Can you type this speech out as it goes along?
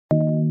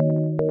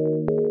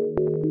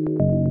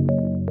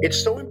It's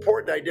so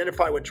important to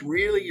identify what's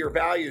really your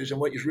values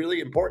and what is really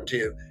important to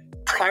you.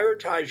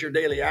 Prioritize your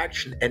daily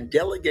action and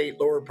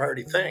delegate lower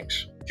priority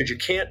things because you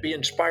can't be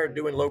inspired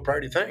doing low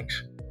priority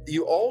things.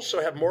 You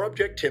also have more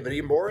objectivity,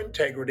 more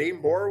integrity,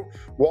 more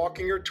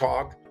walking your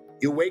talk.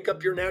 You wake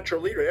up your natural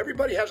leader.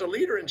 Everybody has a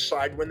leader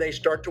inside when they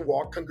start to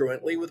walk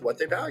congruently with what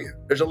they value.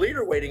 There's a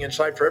leader waiting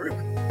inside for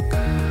everyone.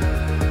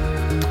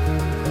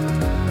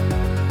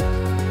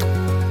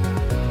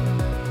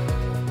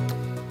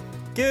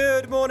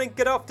 Good morning,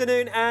 good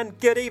afternoon, and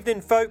good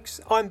evening, folks.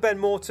 I'm Ben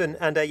Morton,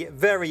 and a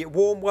very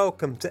warm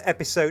welcome to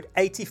episode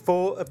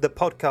 84 of the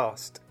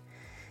podcast.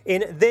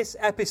 In this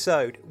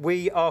episode,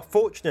 we are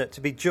fortunate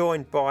to be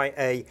joined by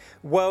a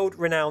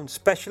world-renowned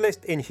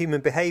specialist in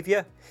human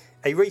behaviour,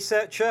 a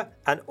researcher,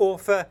 an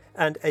author,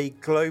 and a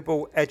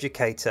global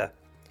educator.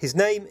 His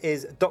name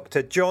is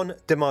Dr. John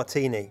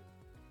Demartini.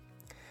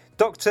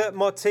 Dr.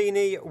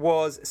 Martini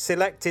was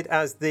selected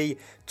as the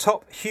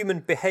top human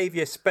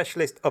behaviour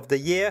specialist of the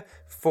year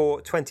for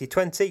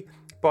 2020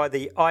 by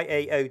the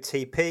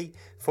IAOTP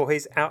for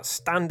his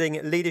outstanding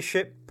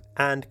leadership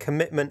and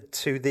commitment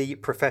to the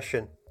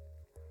profession.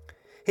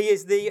 He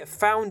is the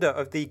founder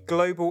of the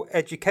global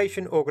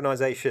education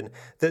organisation,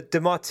 the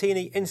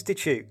Demartini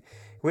Institute,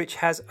 which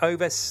has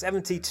over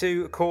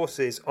 72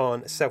 courses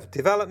on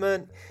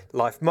self-development,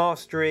 life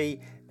mastery,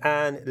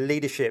 and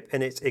leadership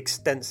in its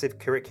extensive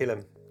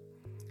curriculum.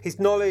 His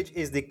knowledge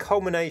is the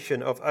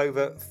culmination of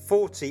over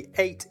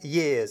 48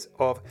 years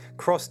of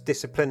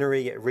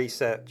cross-disciplinary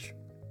research.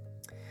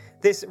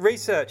 This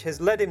research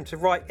has led him to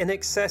write in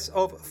excess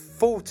of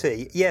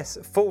 40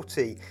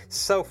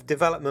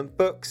 self-development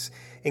books,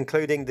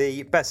 including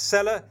the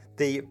bestseller,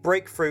 The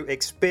Breakthrough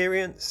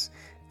Experience,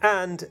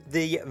 and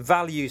The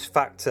Values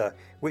Factor,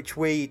 which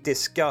we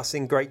discuss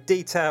in great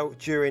detail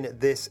during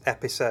this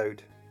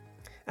episode.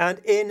 And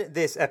in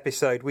this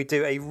episode, we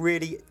do a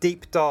really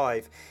deep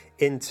dive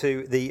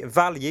into the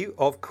value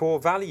of core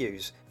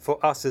values for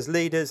us as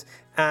leaders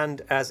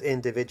and as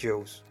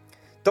individuals.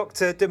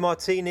 Dr.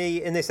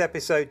 Demartini in this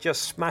episode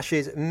just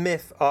smashes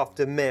myth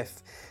after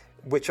myth,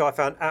 which I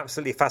found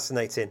absolutely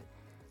fascinating.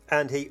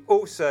 And he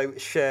also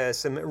shares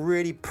some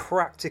really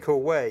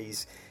practical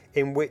ways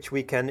in which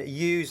we can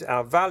use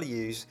our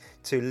values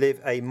to live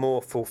a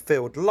more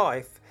fulfilled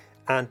life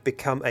and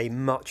become a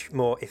much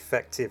more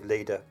effective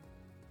leader.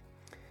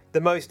 The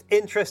most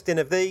interesting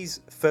of these,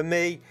 for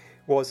me,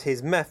 was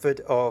his method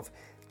of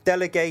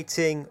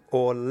delegating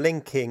or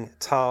linking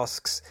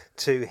tasks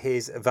to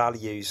his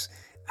values.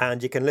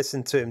 And you can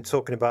listen to him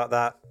talking about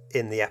that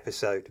in the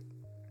episode.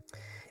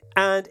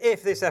 And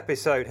if this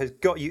episode has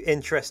got you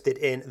interested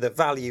in the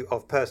value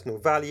of personal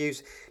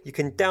values, you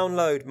can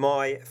download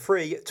my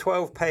free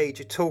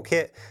 12-page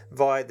toolkit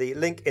via the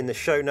link in the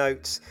show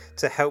notes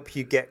to help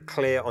you get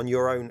clear on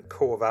your own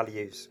core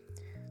values.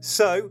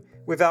 So,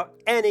 without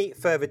any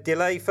further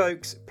delay,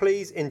 folks,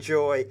 please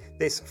enjoy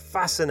this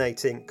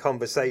fascinating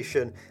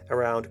conversation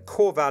around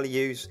core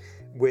values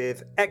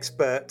with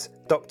expert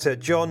Dr.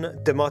 John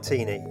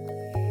Demartini.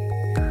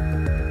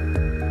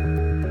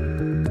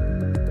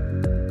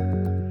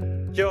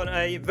 John,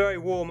 a very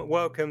warm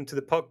welcome to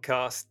the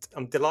podcast.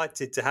 I'm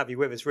delighted to have you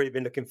with us. Really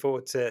been looking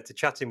forward to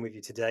chatting with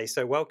you today.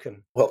 So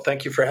welcome. Well,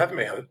 thank you for having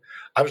me.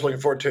 I was looking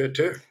forward to it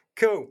too.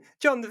 Cool.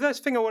 John, the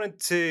first thing I wanted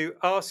to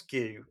ask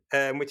you,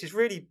 which is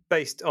really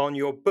based on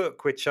your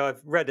book, which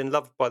I've read and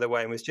loved, by the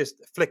way, and was just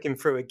flicking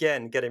through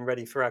again, getting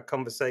ready for our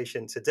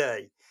conversation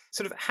today.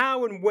 Sort of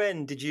how and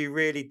when did you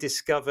really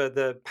discover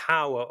the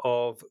power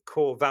of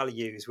core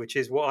values, which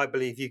is what I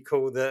believe you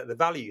call the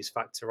values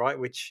factor, right?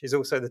 Which is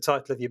also the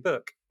title of your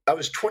book. I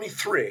was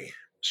 23,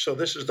 so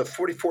this is the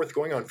 44th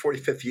going on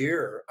 45th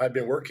year I've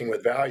been working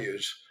with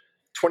values.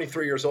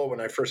 23 years old when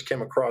I first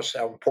came across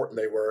how important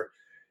they were.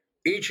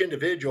 Each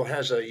individual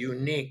has a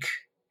unique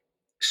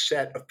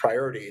set of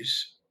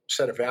priorities,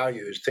 set of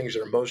values, things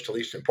that are most to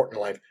least important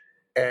in life.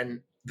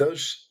 And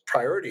those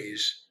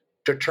priorities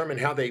determine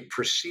how they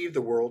perceive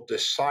the world,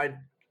 decide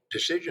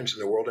decisions in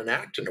the world, and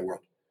act in the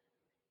world.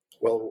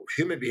 Well,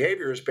 human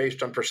behavior is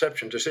based on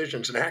perception,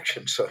 decisions, and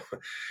action. So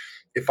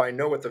if I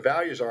know what the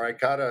values are, I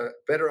got a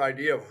better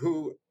idea of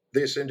who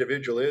this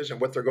individual is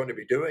and what they're going to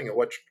be doing and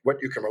what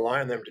you can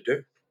rely on them to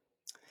do.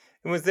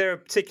 And was there a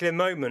particular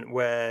moment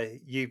where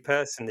you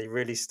personally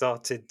really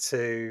started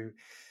to,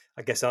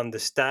 I guess,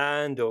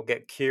 understand or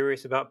get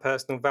curious about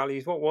personal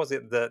values? What was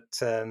it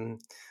that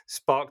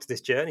sparked this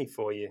journey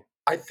for you?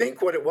 I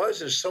think what it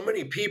was is so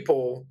many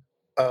people,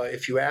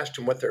 if you asked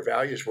them what their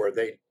values were,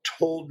 they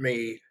told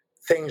me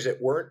things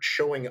that weren't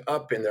showing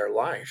up in their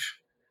life.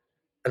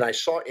 And I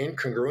saw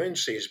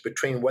incongruencies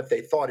between what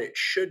they thought it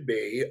should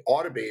be,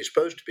 ought to be,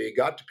 supposed to be,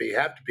 got to be,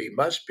 have to be,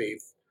 must be,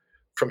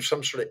 from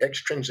some sort of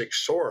extrinsic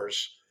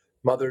source.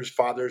 Mothers,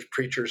 fathers,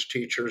 preachers,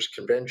 teachers,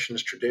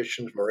 conventions,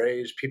 traditions,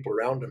 mores, people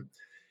around them,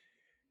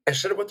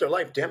 instead of what their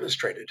life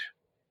demonstrated.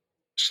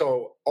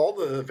 So all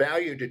the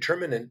value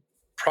determinant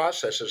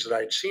processes that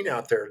I'd seen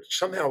out there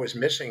somehow was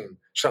missing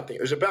something.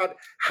 It was about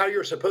how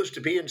you're supposed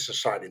to be in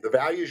society, the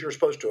values you're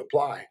supposed to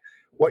apply,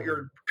 what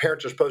your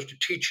parents are supposed to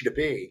teach you to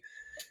be,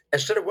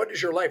 instead of what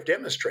does your life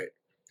demonstrate.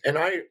 And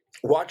I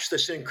watched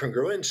this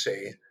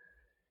incongruency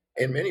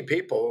in many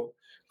people.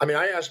 I mean,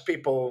 I ask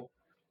people,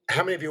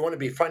 how many of you want to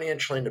be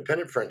financially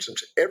independent, for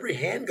instance? Every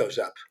hand goes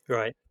up,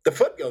 Right. the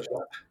foot goes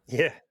up.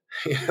 Yeah.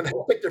 They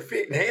stick their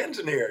feet and hands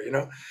in the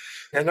air.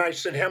 And I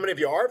said, how many of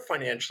you are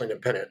financially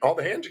independent? All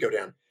the hands go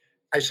down.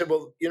 I said,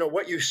 well,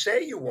 what you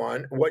say you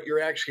want, what your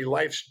actually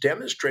life's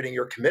demonstrating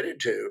you're committed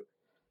to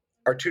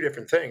are two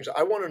different things.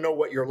 I want to know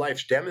what your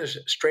life's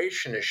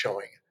demonstration is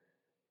showing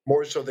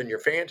more so than your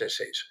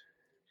fantasies.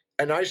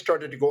 And I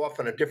started to go off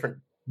on a different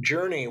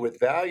journey with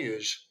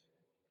values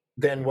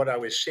than what I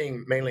was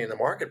seeing mainly in the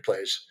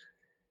marketplace.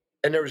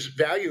 And there was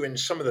value in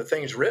some of the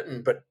things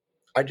written, but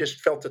I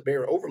just felt that they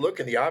were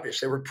overlooking the obvious.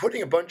 They were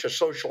putting a bunch of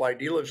social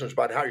idealisms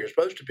about how you're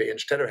supposed to be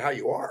instead of how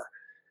you are.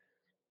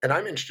 And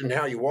I'm interested in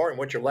how you are and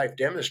what your life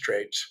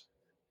demonstrates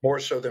more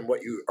so than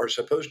what you are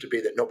supposed to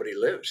be that nobody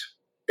lives.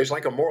 It's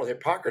like a moral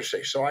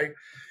hypocrisy. So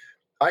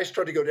I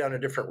started to go down a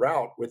different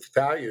route with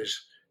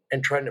values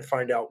and trying to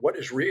find out what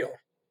is real.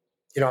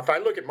 If I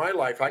look at my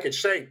life, I could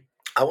say,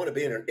 I want to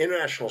be in an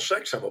international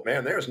sex symbol.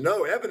 Man, there's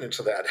no evidence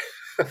of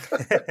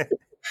that.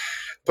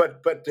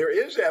 but there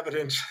is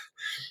evidence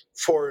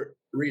for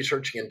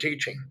researching and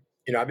teaching.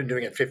 I've been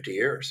doing it 50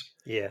 years.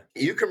 Yeah.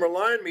 You can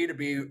rely on me to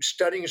be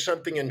studying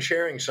something and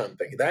sharing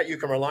something. That you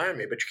can rely on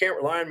me, but you can't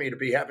rely on me to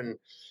be having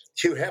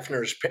Hugh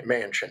Hefner's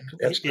mansion.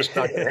 That's just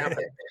not going to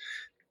happen.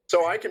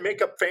 So I can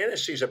make up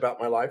fantasies about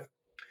my life,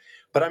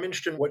 but I'm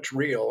interested in what's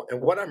real and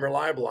what I'm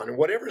reliable on. And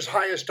whatever's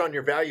highest on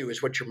your value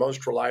is what you're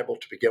most reliable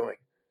to be doing.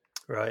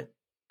 Right.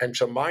 And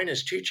so mine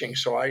is teaching.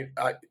 So I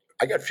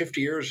got 50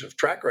 years of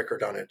track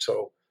record on it.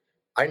 So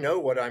I know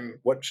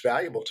what's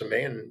valuable to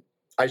me, and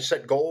I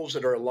set goals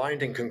that are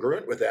aligned and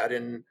congruent with that,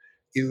 and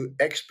you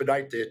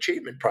expedite the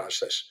achievement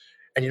process,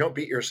 and you don't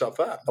beat yourself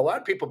up. A lot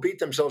of people beat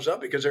themselves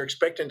up because they're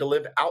expecting to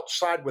live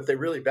outside what they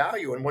really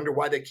value and wonder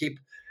why they keep,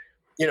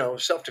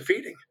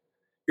 self-defeating.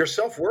 Your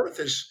self-worth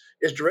is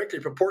directly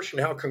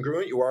proportional to how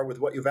congruent you are with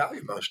what you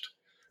value most.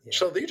 Yeah.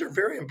 So these are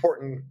very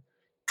important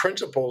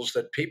principles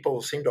that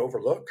people seem to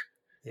overlook.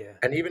 Yeah.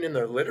 And even in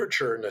the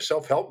literature and the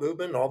self-help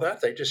movement and all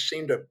that, they just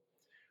seem to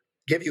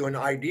give you an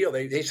ideal.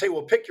 They say,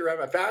 well, pick your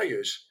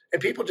values.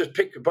 And people just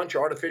pick a bunch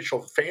of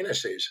artificial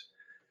fantasies.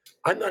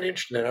 I'm not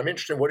interested in it. I'm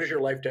interested in what does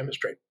your life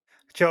demonstrate?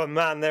 John,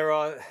 man, there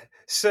are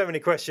so many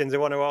questions I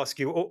want to ask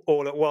you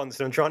all at once,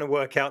 and I'm trying to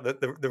work out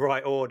the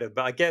right order.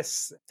 But I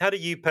guess, how do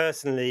you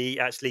personally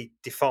actually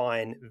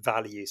define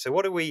value? So,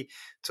 what are we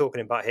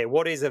talking about here?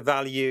 What is a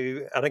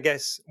value? And I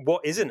guess,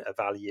 what isn't a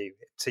value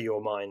to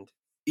your mind?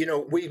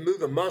 We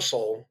move a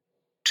muscle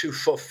to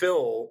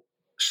fulfill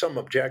some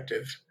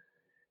objective,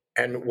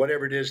 and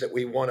whatever it is that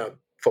we want to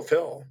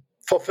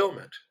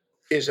fulfillment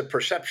is a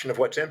perception of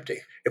what's empty.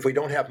 If we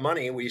don't have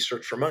money, we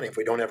search for money. If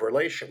we don't have a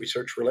relation, we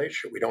search for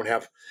relationship. We don't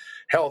have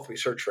health, we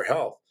search for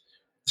health.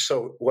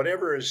 So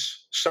whatever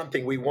is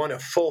something we want to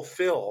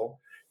fulfill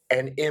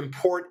and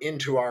import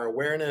into our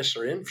awareness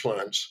or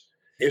influence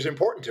is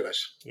important to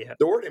us. Yeah.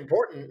 The word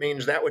important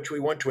means that which we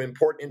want to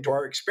import into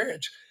our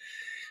experience.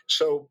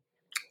 So,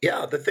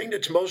 yeah, the thing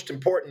that's most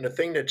important, the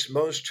thing that's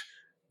most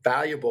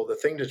valuable, the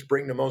thing that's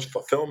bring the most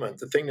fulfillment,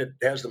 the thing that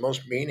has the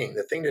most meaning,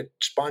 the thing that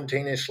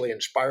spontaneously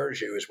inspires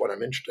you is what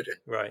I'm interested in.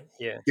 Right.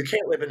 Yeah. You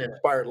can't live an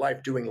inspired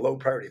life doing low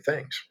priority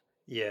things.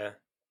 Yeah.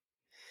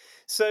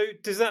 So,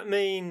 does that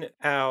mean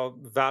our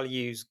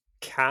values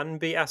can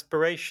be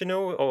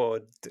aspirational,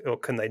 or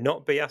can they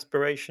not be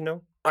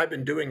aspirational? I've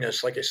been doing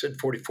this, like I said,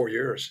 44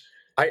 years.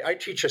 I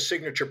teach a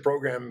signature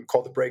program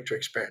called the Breakthrough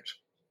Experience.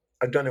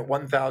 I've done it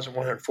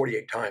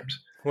 1,148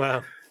 times.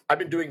 Wow. I've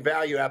been doing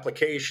value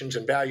applications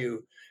and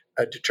value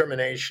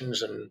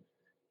determinations and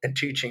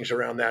teachings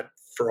around that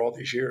for all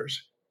these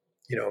years.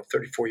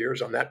 34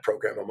 years on that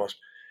program almost.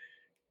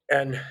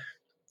 And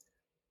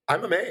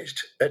I'm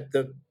amazed at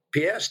the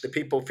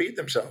people feed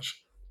themselves.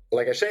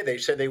 Like I say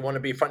they want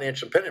to be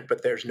financially independent,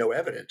 but there's no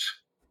evidence.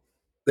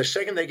 The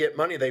second they get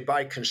money, they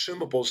buy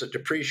consumables that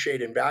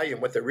depreciate in value.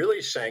 And what they're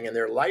really saying in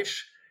their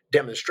life's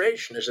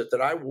demonstration is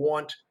that I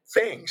want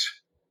things.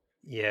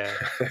 Yeah.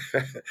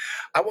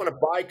 I want to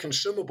buy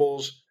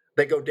consumables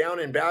that go down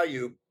in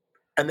value.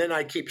 And then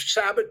I keep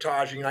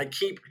sabotaging. I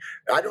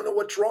don't know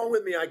what's wrong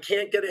with me. I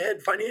can't get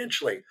ahead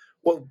financially.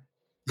 Well,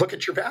 look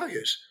at your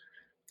values.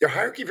 Your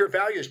hierarchy of your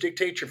values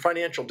dictates your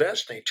financial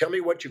destiny. Tell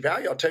me what you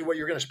value. I'll tell you what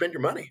you're going to spend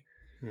your money.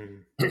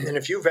 And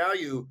if you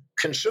value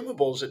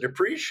consumables that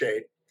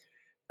depreciate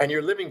and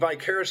you're living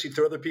vicariously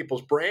through other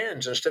people's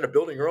brands instead of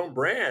building your own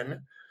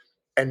brand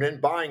and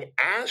then buying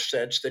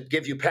assets that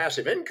give you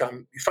passive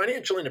income,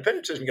 financial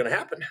independence isn't going to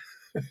happen.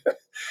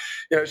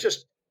 It's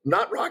just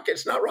it's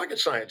not rocket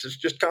science. It's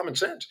just common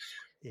sense.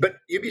 Yeah. But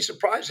you'd be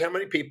surprised how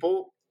many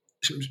people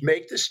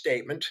make this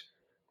statement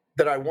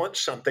that I want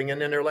something, and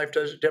then their life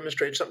does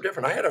demonstrate something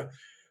different. I had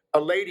a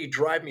lady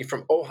drive me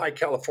from Ojai,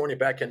 California,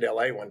 back into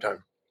LA one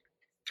time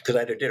because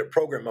I did a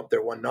program up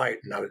there one night,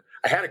 and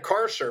I had a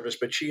car service,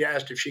 but she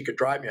asked if she could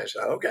drive me. I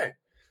said, okay.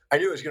 I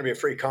knew it was going to be a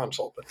free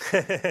consult, but she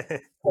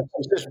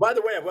says, by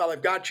the way, well,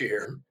 I've got you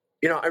here.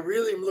 I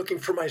really am looking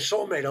for my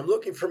soulmate. I'm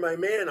looking for my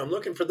man. I'm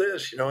looking for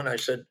this, and I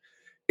said,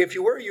 If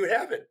you were, you'd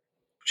have it.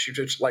 She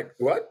was like,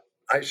 what?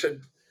 I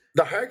said,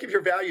 the hierarchy of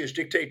your values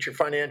dictates your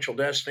financial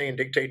destiny and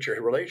dictates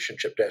your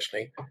relationship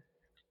destiny.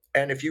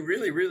 And if you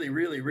really, really,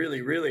 really,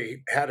 really,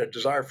 really had a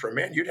desire for a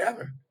man, you'd have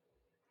him.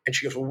 And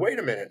she goes, well, wait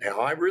a minute now.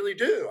 I really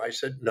do. I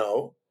said,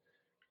 no.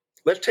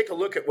 Let's take a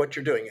look at what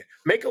you're doing.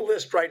 Make a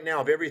list right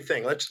now of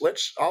everything.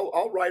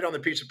 I'll write on the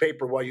piece of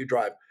paper while you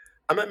drive.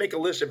 I'm going to make a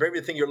list of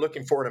everything you're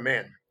looking for in a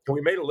man. And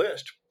we made a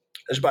list.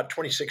 There's about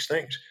 26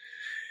 things.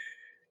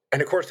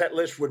 And of course, that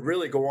list would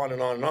really go on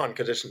and on and on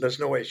because there's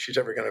no way she's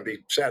ever going to be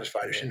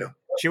satisfied, as you know.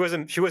 She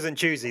wasn't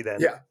choosy then.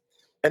 Yeah.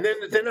 And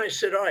then I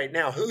said, all right,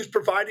 now who's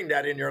providing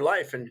that in your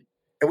life? And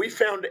we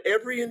found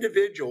every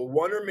individual,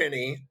 one or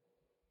many,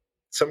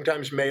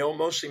 sometimes male,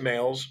 mostly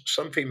males,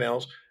 some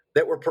females,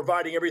 that were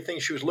providing everything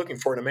she was looking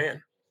for in a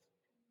man.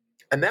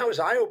 And that was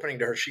eye-opening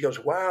to her. She goes,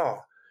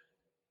 wow,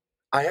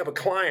 I have a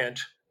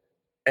client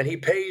and he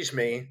pays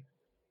me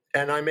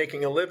and I'm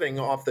making a living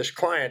off this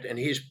client and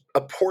he's a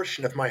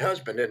portion of my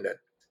husband, isn't it?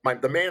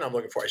 The man I'm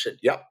looking for. I said,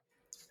 yep.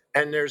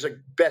 And there's a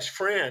best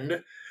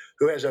friend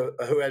who has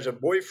a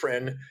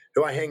boyfriend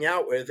who I hang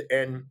out with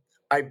and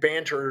I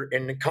banter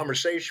in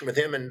conversation with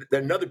him and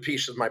then another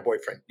piece of my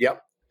boyfriend.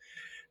 Yep.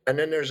 And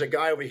then there's a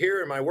guy over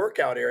here in my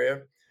workout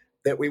area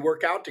that we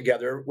work out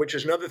together, which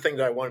is another thing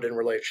that I wanted in a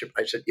relationship.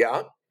 I said,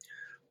 yeah.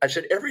 I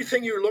said,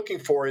 everything you're looking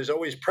for is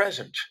always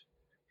present.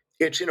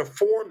 It's in a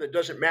form that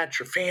doesn't match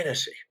your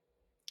fantasy.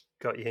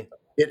 Got you.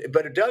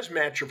 But it does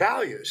match your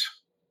values.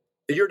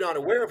 You're not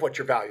aware of what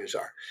your values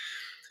are.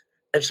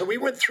 And so we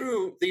went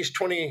through these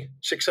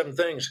 26, 7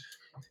 things.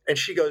 And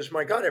she goes,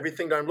 my God,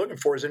 everything that I'm looking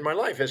for is in my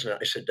life, isn't it?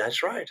 I said,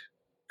 that's right.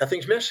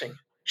 Nothing's missing.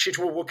 She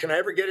said, well, can I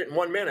ever get it in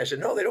one man? I said,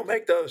 no, they don't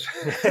make those.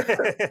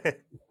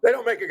 They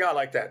don't make a guy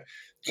like that.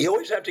 You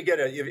always have to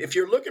if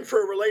you're looking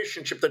for a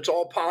relationship that's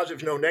all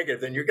positive, no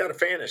negative, then you've got a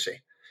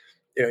fantasy.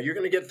 You're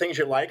going to get things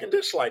you like and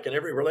dislike in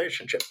every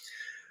relationship.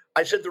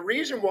 I said, the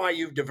reason why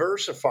you've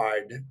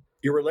diversified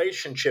your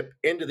relationship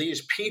into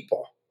these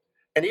people,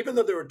 and even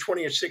though there were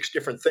 26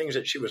 different things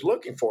that she was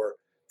looking for,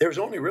 there was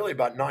only really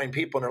about 9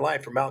 people in her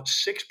life, or about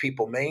 6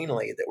 people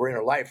mainly that were in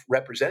her life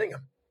representing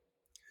them.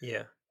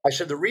 Yeah. I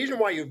said, the reason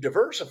why you've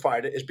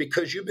diversified it is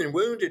because you've been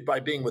wounded by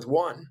being with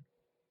one.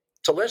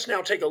 So let's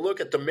now take a look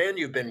at the men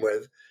you've been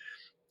with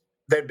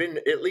that have been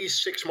at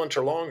least 6 months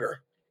or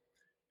longer.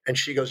 And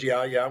she goes,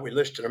 yeah, we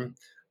listed them.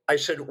 I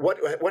said, what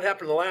happened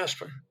to the last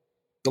one?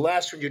 The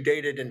last one you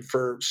dated and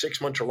for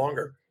 6 months or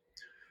longer.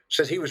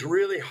 Says he was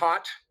really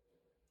hot,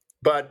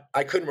 but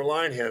I couldn't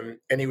rely on him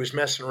and he was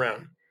messing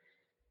around.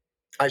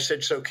 I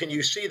said, so can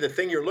you see the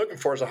thing you're looking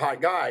for is a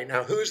hot guy?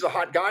 Now, who's the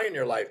hot guy in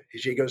your life?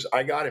 She goes,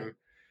 I got him.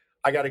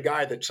 I got a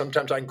guy that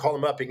sometimes I can call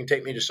him up. He can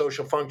take me to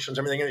social functions,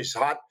 everything. And he's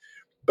hot,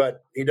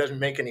 but he doesn't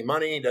make any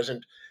money. He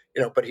doesn't,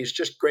 but he's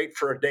just great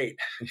for a date,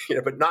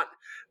 but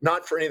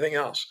not for anything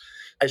else.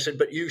 I said,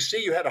 but you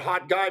see, you had a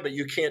hot guy, but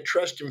you can't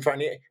trust him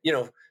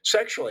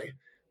sexually.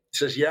 He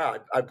says, yeah,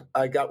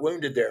 I got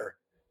wounded there.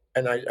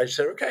 And I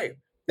said, okay,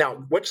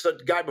 now what's the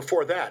guy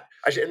before that?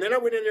 I said, and then I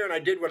went in there and I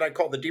did what I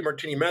call the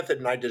Demartini method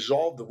and I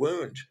dissolved the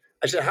wound.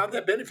 I said, how'd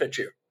that benefit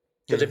you?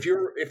 Because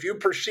if you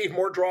perceive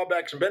more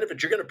drawbacks and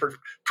benefits, you're going to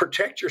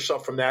protect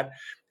yourself from that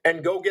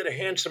and go get a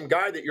handsome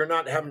guy that you're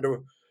not having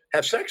to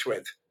have sex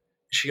with.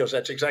 She goes,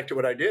 that's exactly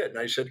what I did. And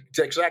I said, it's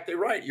exactly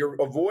right. You're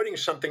avoiding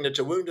something that's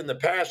a wound in the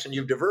past and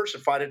you've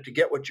diversified it to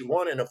get what you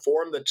want in a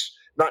form that's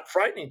not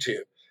frightening to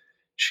you.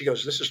 She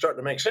goes, this is starting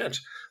to make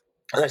sense.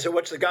 And I said,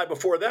 what's the guy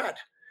before that?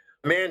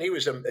 Man, he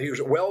was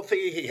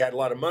wealthy. He had a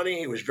lot of money.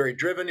 He was very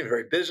driven. He was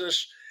very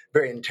business,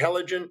 very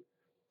intelligent.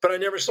 But I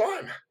never saw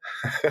him.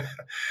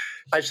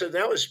 I said,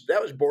 that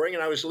was boring.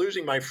 And I was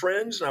losing my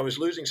friends and I was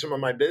losing some of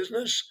my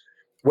business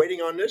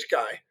waiting on this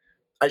guy.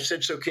 I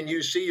said, so can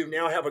you see you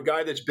now have a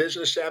guy that's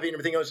business savvy and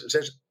everything else that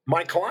says,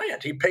 my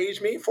client, he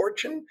pays me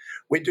fortune.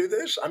 We do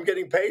this. I'm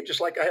getting paid just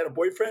like I had a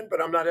boyfriend,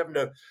 but I'm not having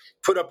to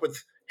put up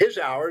with his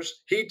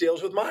hours. He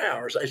deals with my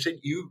hours. I said,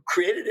 you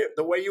created it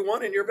the way you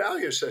want in your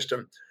value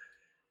system.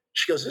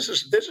 She goes, this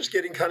is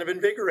getting kind of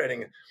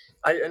invigorating.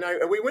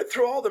 We went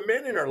through all the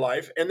men in her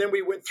life, and then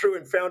we went through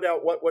and found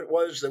out what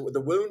was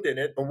the wound in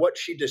it and what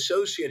she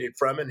dissociated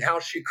from and how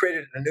she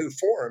created a new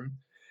form.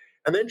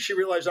 And then she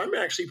realized I'm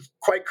actually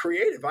quite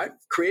creative. I've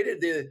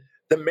created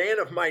the man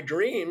of my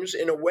dreams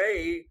in a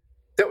way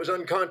that was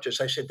unconscious.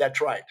 I said,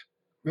 that's right.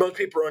 Most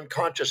people are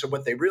unconscious of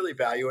what they really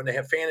value, and they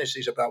have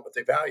fantasies about what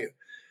they value.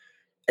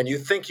 And you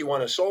think you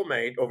want a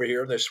soulmate over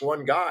here, this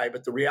one guy,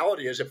 but the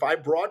reality is if I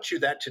brought you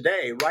that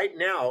today, right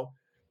now,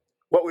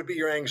 what would be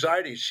your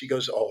anxieties? She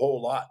goes, a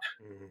whole lot.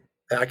 Mm-hmm.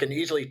 And I can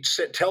easily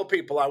tell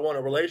people I want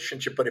a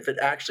relationship, but if it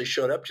actually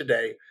showed up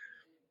today,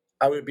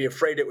 I would be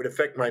afraid it would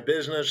affect my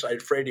business. I'm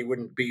afraid he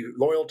wouldn't be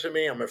loyal to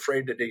me. I'm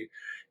afraid that he,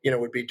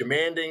 would be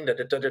demanding.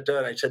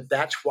 And I said,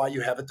 that's why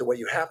you have it the way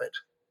you have it.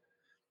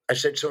 I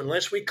said, so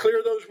unless we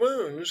clear those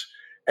wounds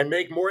and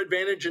make more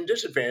advantage and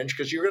disadvantage,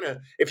 because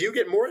if you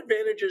get more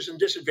advantages and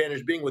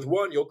disadvantage being with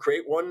one, you'll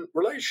create one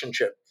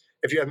relationship.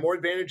 If you have more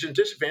advantage and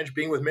disadvantage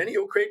being with many,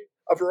 you'll create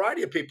a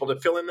variety of people to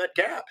fill in that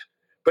gap.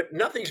 But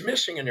nothing's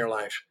missing in your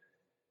life.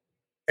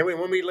 And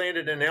when we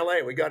landed in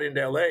LA, we got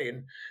into LA,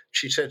 and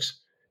she says,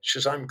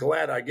 I'm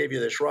glad I gave you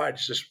this ride.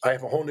 She says, I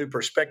have a whole new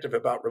perspective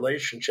about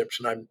relationships,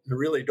 and I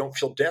really don't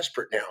feel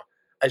desperate now.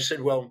 I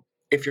said, well,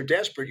 if you're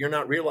desperate, you're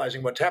not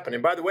realizing what's happening.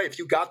 And by the way, if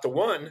you got the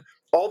one,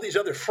 all these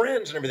other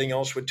friends and everything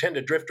else would tend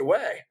to drift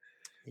away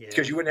because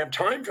Yeah. you wouldn't have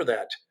time for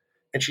that.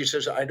 And she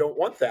says, I don't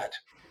want that.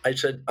 I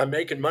said, I'm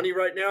making money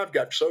right now. I've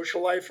got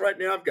social life right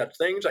now. I've got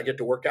things. I get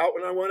to work out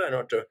when I want. I don't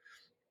have to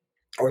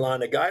rely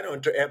on a guy. I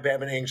don't have to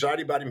have any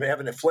anxiety about him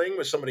having a fling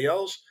with somebody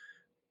else.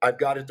 I've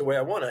got it the way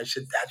I want. I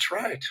said, that's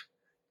right.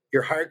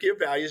 Your hierarchy of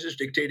values is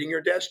dictating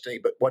your destiny.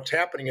 But what's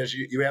happening is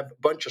you have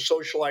a bunch of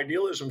social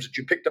idealisms that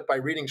you picked up by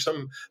reading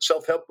some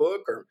self-help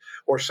book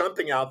or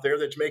something out there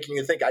that's making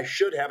you think I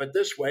should have it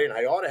this way and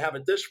I ought to have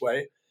it this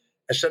way,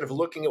 instead of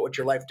looking at what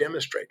your life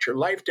demonstrates. Your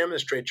life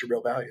demonstrates your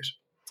real values.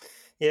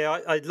 Yeah,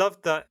 I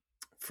love that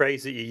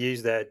phrase that you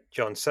use there,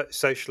 John.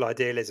 Social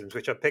idealisms,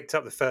 which I picked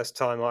up the first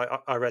time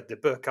I read the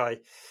book. I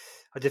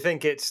do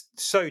think it's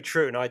so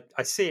true, and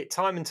I see it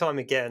time and time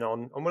again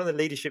on one of the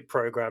leadership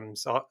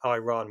programs I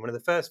run. One of the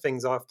first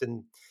things I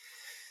often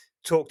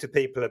talk to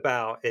people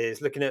about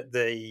is looking at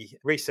the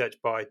research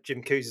by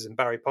Jim Kouzes and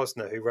Barry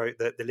Posner, who wrote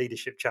the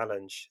Leadership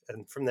Challenge.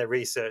 And from their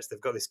research,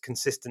 they've got this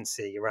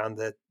consistency around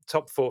the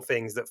top 4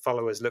 things that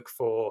followers look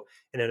for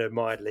in an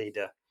admired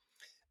leader.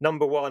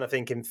 Number one, I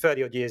think, in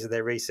 30 odd years of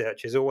their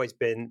research has always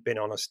been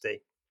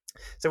honesty.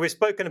 So we've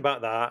spoken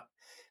about that.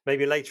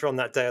 Maybe later on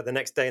that day or the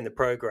next day in the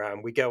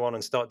program, we go on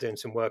and start doing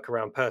some work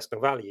around personal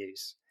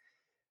values.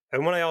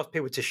 And when I ask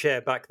people to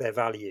share back their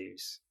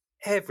values,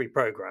 every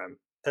program,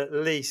 at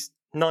least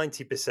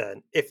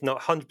 90%, if not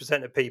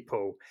 100% of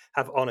people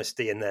have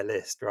honesty in their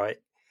list, right?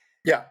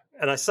 Yeah.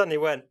 And I suddenly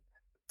went,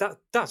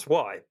 that's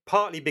why.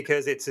 Partly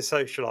because it's a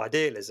social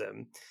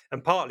idealism,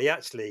 and partly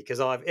actually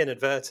because I've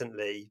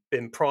inadvertently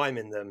been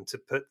priming them to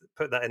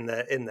put that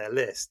in their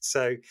list.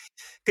 So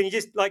can you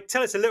just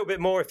tell us a little bit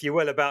more, if you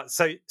will, about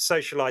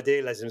social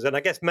idealisms, and I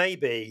guess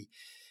maybe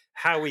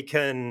how we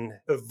can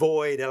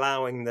avoid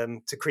allowing them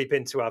to creep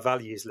into our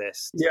values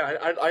list? Yeah,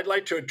 I'd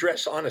like to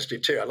address honesty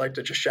too. I'd like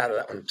to just shadow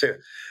that one too.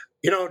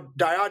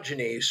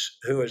 Diogenes,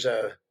 who is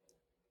a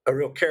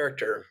real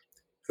character,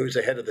 who was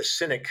the head of the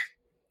Cynic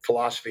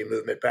philosophy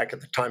movement back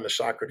at the time of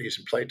Socrates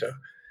and Plato,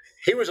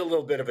 he was a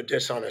little bit of a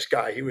dishonest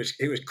guy. He was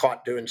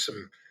caught doing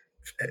some,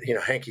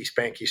 hanky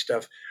spanky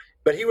stuff,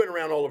 but he went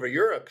around all over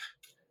Europe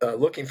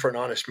looking for an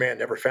honest man.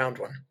 Never found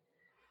one,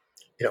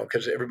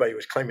 because everybody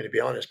was claiming to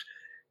be honest.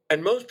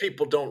 And most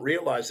people don't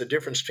realize the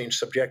difference between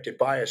subjective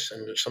bias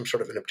and some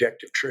sort of an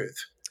objective truth.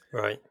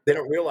 Right. They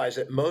don't realize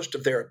that most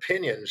of their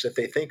opinions that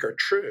they think are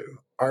true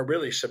are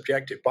really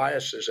subjective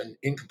biases and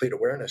incomplete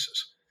awarenesses.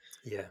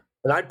 Yeah.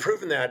 And I've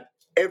proven that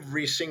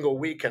every single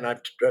week. And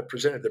I've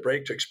presented the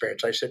breakthrough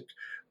experience. I said,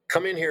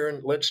 come in here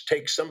and let's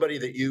take somebody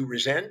that you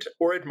resent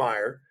or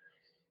admire.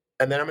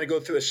 And then I'm going to go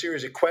through a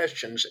series of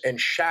questions and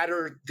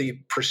shatter the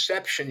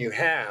perception you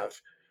have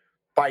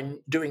by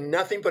doing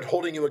nothing but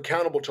holding you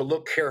accountable to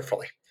look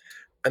carefully.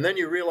 And then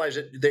you realize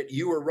that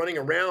you were running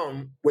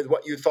around with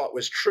what you thought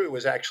was true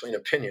was actually an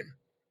opinion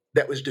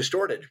that was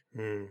distorted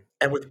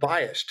and was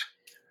biased.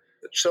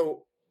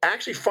 So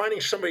actually finding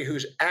somebody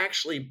who's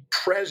actually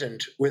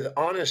present with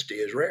honesty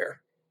is rare.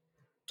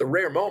 It's a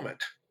rare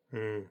moment.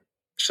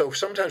 So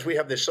sometimes we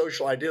have this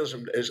social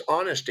idealism as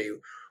honesty.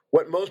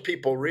 What most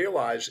people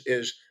realize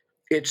is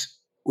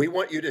we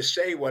want you to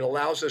say what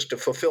allows us to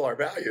fulfill our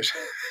values.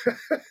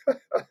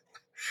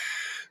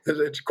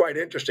 It's quite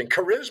interesting.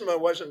 Charisma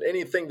wasn't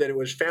anything that it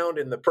was found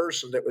in the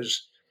person that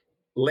was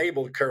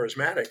labeled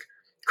charismatic.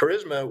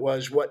 Charisma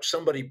was what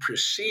somebody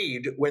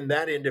perceived when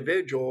that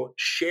individual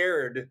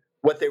shared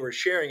what they were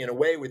sharing in a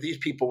way where these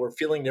people were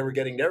feeling they were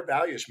getting their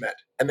values met.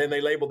 And then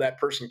they labeled that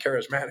person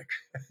charismatic.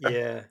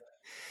 Yeah.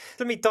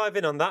 Let me dive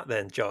in on that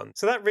then, John.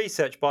 So that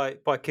research by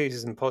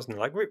Kouzes and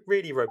Posner,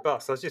 really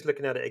robust. I was just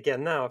looking at it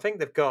again now. I think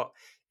they've got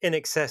in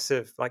excess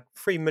of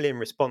 3 million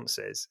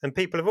responses. And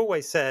people have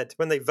always said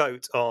when they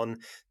vote on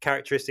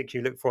characteristics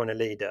you look for in a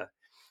leader,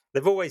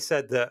 they've always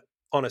said that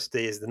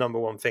honesty is the number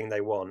one thing they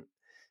want.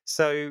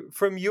 So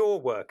from your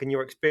work and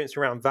your experience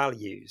around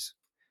values,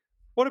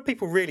 what are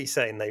people really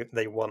saying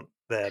they want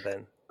there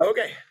then?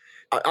 Okay.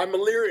 I'm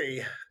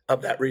leery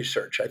of that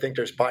research. I think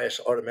there's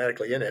bias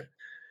automatically in it.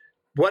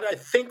 What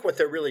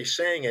they're really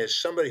saying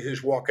is somebody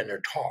who's walking their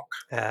talk.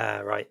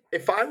 Right.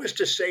 If I was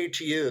to say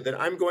to you that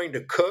I'm going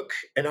to cook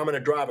and I'm going to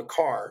drive a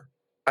car,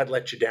 I'd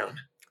let you down.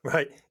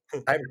 Right.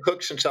 I haven't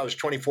cooked since I was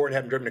 24 and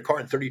haven't driven a car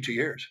in 32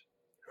 years.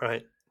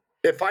 Right.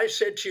 If I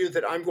said to you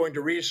that I'm going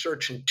to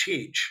research and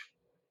teach,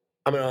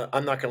 I'm not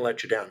going to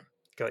let you down.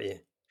 Got you.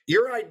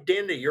 Your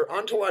identity, your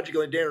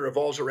ontological identity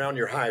revolves around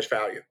your highest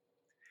value.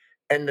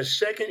 And the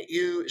second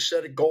you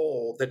set a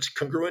goal that's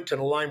congruent and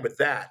aligned with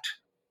that,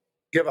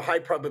 you have a high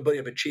probability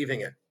of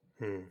achieving it.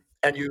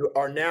 And you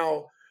are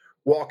now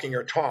walking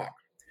your talk.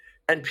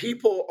 And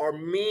people are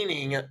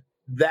meaning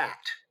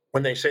that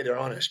when they say they're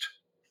honest.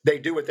 They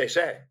do what they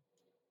say.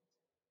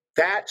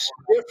 That's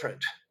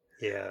different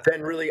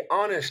than really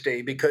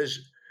honesty, because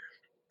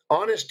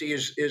honesty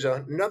is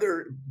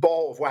another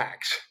ball of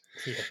wax.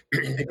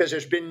 Yeah. because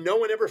there's been no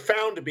one ever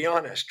found to be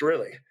honest,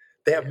 really.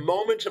 They have Yeah.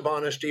 moments of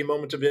honesty,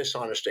 moments of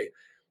dishonesty.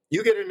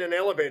 You get in an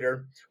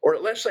elevator, or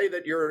let's say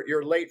that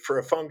you're late for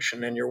a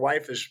function and your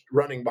wife is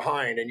running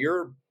behind and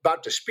you're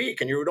about to speak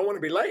and you don't want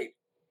to be late.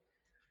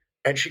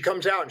 And she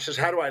comes out and says,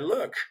 "How do I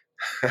look?"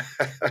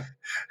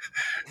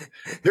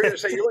 They're going to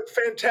say, "You look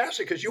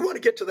fantastic," because you want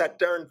to get to that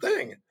darn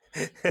thing.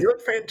 You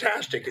look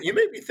fantastic. You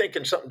may be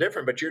thinking something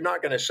different, but you're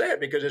not going to say it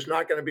because it's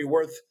not going to be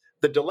worth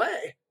the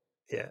delay.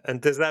 Yeah. And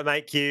does that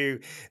make you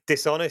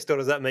dishonest or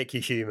does that make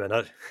you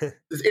human?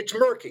 It's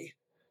murky.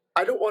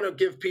 I don't want to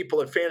give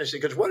people a fantasy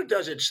because what it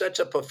does, it sets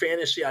up a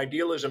fantasy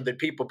idealism that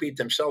people beat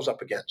themselves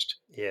up against.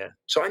 Yeah.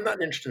 So I'm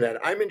not interested in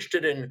that. I'm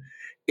interested in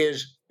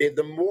is if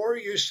the more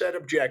you set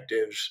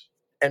objectives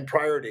and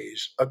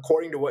priorities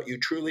according to what you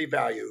truly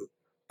value,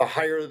 the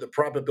higher the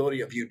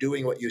probability of you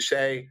doing what you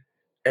say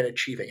and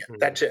achieving it.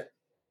 That's Mm. it.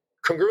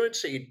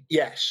 Congruency,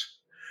 yes.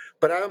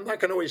 But I'm not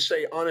going to always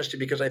say honesty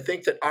because I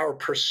think that our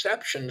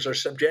perceptions are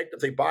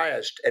subjectively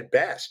biased at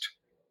best.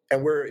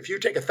 And where if you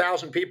take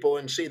 1,000 people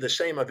and see the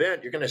same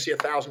event, you're going to see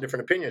 1,000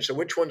 different opinions. So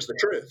which one's the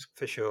truth?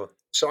 For sure.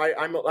 So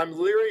I'm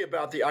leery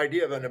about the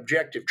idea of an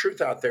objective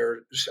truth out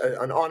there,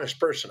 an honest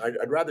person.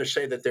 I'd rather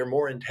say that they're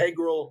more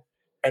integral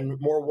and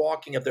more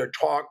walking of their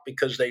talk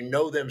because they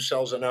know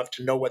themselves enough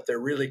to know what they're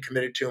really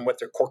committed to and what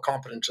their core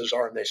competences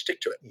are, and they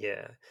stick to it.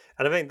 Yeah.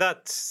 And I think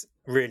that's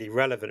really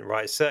relevant,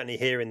 right? Certainly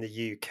here in the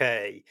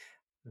UK,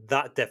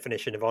 that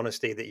definition of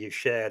honesty that you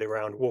shared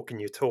around walking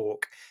your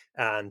talk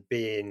and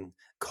being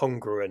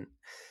congruent,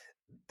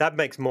 that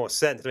makes more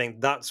sense. I think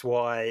that's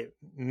why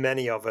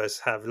many of us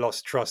have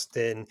lost trust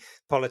in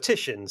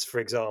politicians, for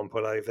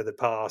example, over the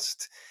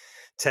past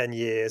 10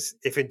 years,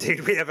 if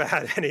indeed we ever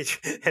had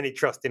any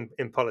trust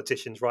in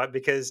politicians, right?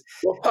 Because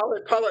Well,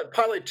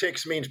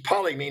 politics means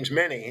poly means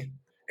many,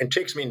 and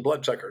ticks mean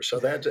bloodsuckers. So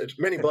that's it's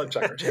many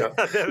bloodsuckers.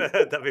 I've never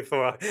heard that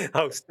before.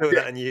 I'll steal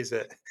Yeah, that and use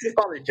it.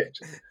 politics.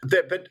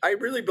 But I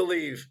really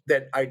believe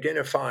that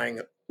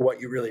identifying what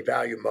you really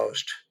value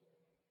most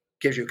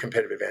gives you a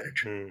competitive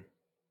advantage. Mm,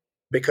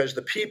 Because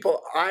the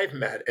people I've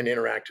met and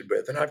interacted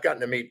with, and I've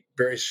gotten to meet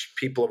various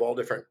people of all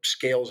different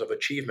scales of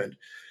achievement,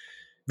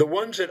 the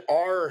ones that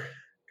are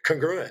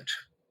congruent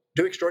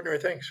do extraordinary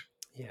things.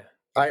 yeah.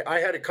 I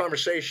had a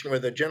conversation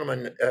with a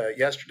gentleman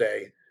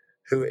yesterday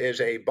who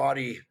is a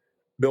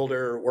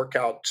bodybuilder,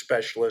 workout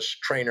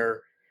specialist,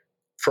 trainer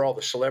for all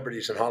the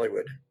celebrities in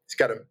Hollywood. He's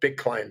got a big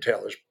clientele.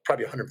 There's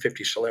probably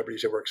 150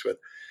 celebrities he works with.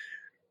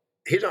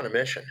 He's on a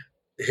mission.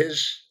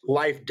 His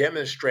life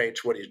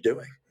demonstrates what he's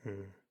doing.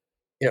 Mm,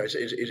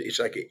 It's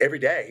like every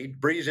day he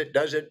breathes it,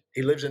 does it.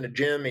 He lives in a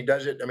gym. He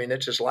does it. I mean,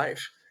 it's his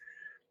life,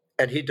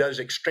 and he does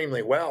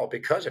extremely well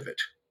because of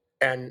it.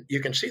 And you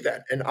can see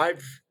that. And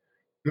I've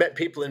met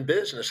people in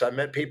business. I've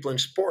met people in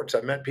sports.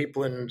 I've met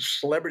people in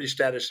celebrity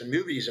status in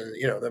movies and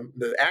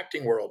the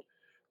acting world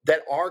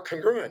that are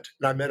congruent,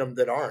 and I've met them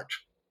that aren't.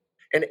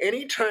 And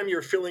anytime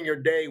you're filling your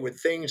day with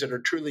things that are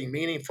truly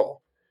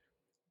meaningful,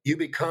 you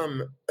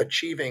become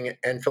achieving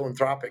and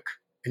philanthropic,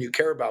 and you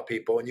care about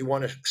people, and you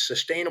want a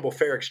sustainable,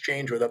 fair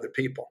exchange with other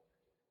people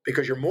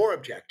because you're more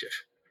objective.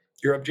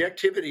 Your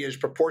objectivity is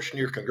proportional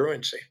to your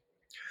congruency.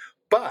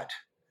 But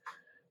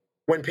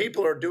when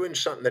people are doing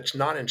something that's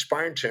not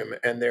inspiring to them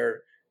and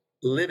they're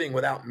living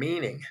without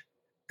meaning,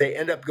 they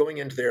end up going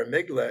into their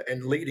amygdala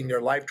and leading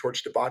their life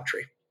towards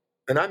debauchery.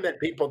 And I met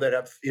people that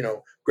have,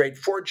 great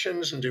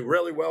fortunes and do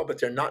really well, but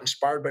they're not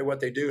inspired by what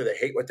they do. They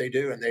hate what they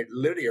do, and they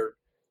literally are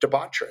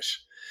debaucherous.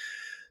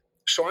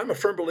 So I'm a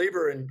firm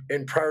believer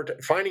in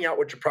finding out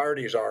what your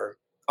priorities are.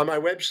 On my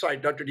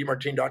website,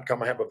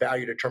 drdemartini.com, I have a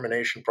value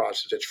determination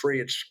process. It's free,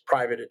 it's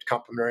private, it's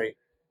complimentary.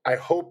 I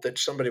hope that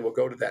somebody will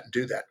go to that and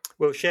do that.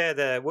 we'll share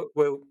the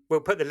we'll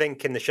put the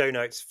link in the show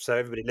notes so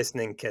everybody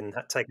listening can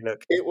take a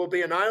look. It will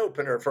be an eye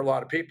opener for a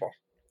lot of people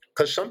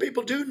because some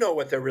people do know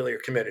what they're really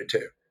committed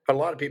to, but a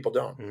lot of people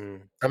don't. Mm,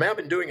 I mean, I've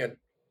been doing it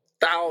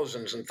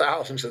thousands and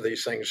thousands of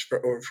these things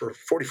for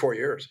 44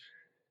 years.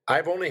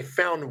 I've only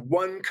found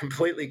one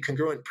completely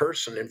congruent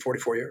person in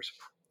 44 years.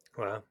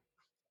 wow.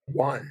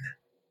 One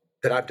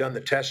that I've done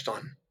the test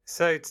on.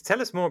 So to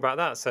tell us more about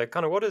that. So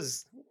kind of what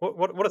does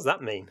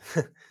that mean?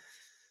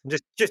 I'm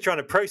just trying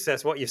to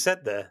process what you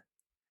said there.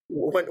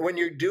 When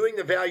you're doing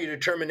the value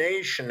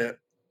determination,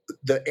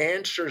 the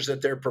answers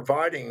that they're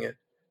providing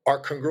are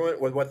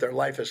congruent with what their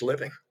life is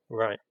living.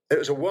 Right. There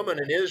was a woman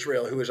in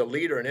Israel who was a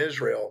leader in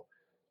Israel,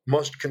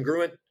 most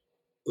congruent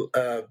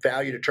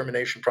value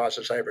determination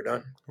process I ever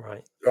done.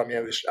 Right. I mean,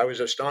 I was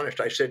astonished.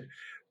 I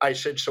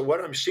said, so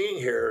what I'm seeing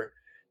here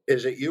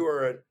is that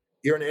you're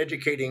an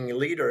educating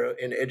leader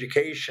in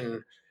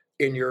education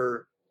in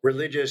your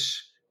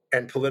religious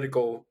and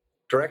political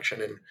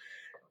direction. And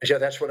I said,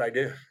 that's what I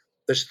do.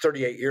 This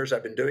 38 years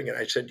I've been doing it.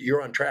 I said,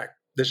 you're on track.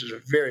 This is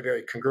very,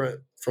 very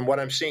congruent. From what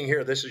I'm seeing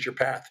here, this is your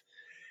path.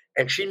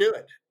 And she knew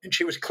it, and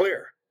she was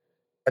clear,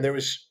 and there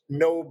was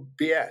no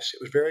BS. It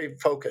was very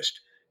focused.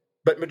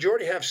 But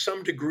majority have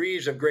some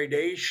degrees of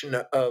gradation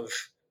of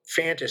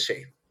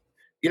fantasy.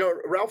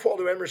 Ralph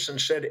Waldo Emerson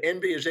said,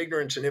 envy is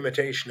ignorance and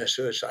imitation is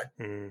suicide.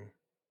 Mm,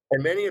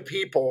 And many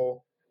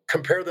people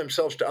compare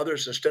themselves to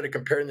others instead of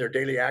comparing their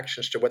daily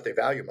actions to what they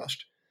value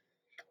most.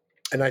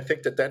 And I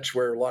think that that's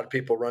where a lot of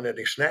people run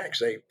into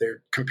snags.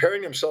 They're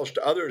comparing themselves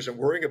to others and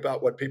worrying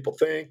about what people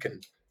think.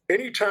 And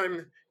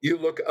anytime you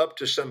look up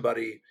to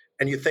somebody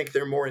and you think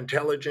they're more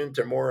intelligent,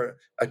 they're more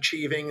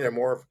achieving, they're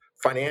more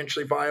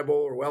financially viable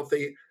or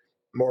wealthy,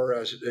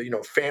 more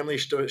family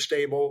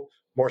stable,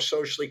 more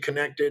socially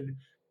connected,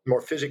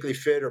 more physically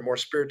fit, or more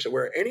spiritually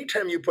aware.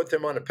 Anytime you put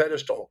them on a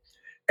pedestal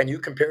and you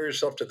compare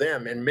yourself to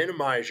them and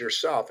minimize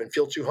yourself and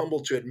feel too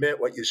humble to admit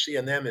what you see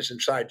in them is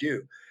inside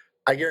you,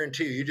 I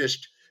guarantee you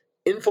just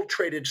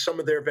infiltrated some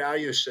of their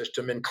value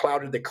system and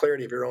clouded the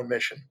clarity of your own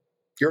mission.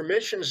 Your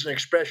mission is an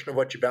expression of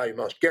what you value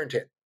most. Guarantee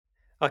it.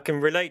 I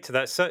can relate to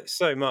that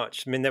so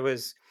much. I mean, there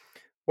was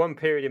one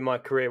period in my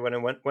career when I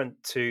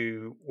went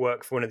to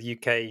work for one of the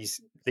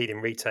UK's leading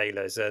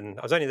retailers, and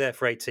I was only there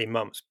for 18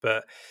 months,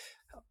 but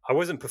I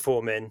wasn't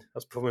performing. I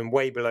was performing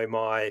way below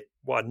my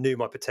what I knew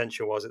my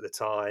potential was at the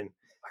time.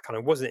 I kind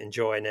of wasn't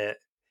enjoying it.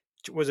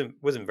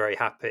 Wasn't very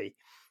happy.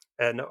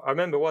 And I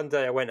remember one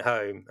day I went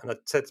home and I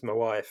said to my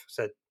wife, I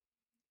said,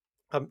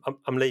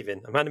 I'm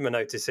leaving. I'm handing my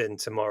notice in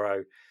tomorrow,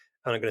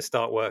 and I'm going to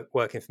start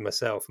working for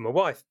myself. And my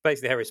wife,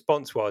 basically, her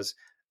response was,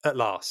 "At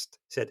last,"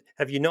 she said,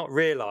 "Have you not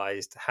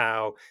realised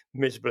how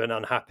miserable and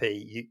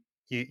unhappy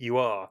you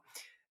are?"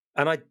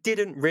 And I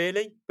didn't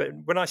really, but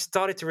when I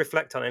started to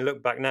reflect on it and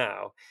look back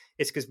now,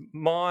 it's because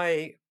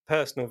my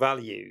personal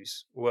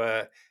values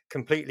were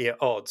completely at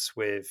odds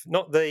with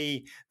not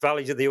the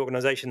values of the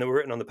organization that were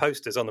written on the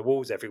posters on the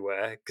walls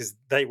everywhere, because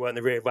they weren't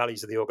the real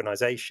values of the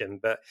organization.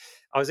 But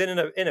I was in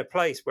a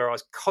place where I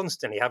was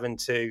constantly having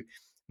to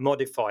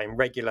modify and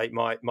regulate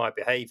my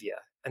behavior,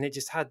 and it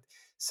just had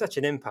such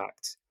an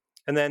impact.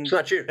 And It's then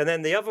not you. and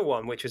then the other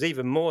one, which was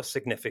even more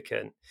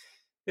significant,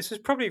 this was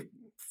probably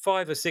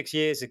 5 or 6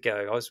 years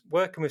ago. I was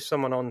working with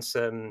someone on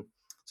some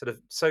sort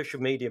of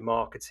social media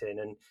marketing,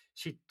 and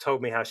she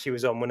told me how she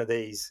was on one of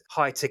these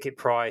high ticket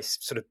price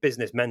sort of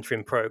business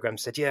mentoring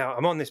programs. Said, "Yeah,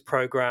 I'm on this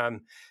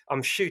program.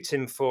 I'm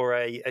shooting for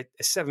a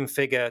 7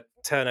 figure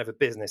turnover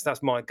business.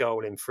 That's my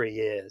goal in 3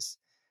 years."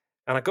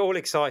 And I got all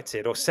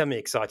excited or semi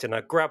excited, and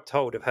I grabbed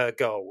hold of her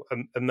goal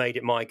and made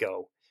it my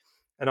goal.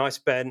 And I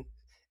spent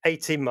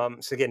 18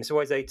 months, again, it's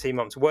always 18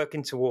 months,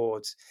 working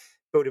towards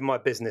building my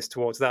business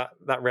towards that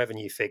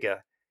revenue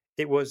figure.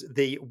 It was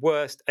the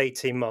worst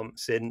 18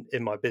 months in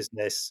my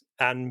business,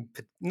 and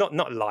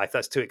not life,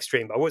 that's too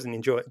extreme, but I wasn't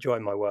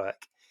enjoying my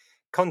work.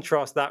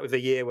 Contrast that with a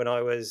year when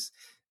I was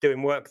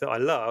doing work that I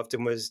loved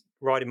and was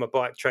riding my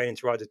bike, training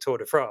to ride the Tour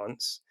de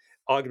France,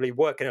 arguably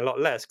working a lot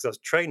less because I was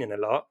training a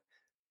lot.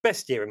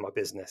 Best year in my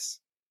business.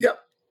 Yep.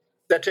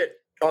 That's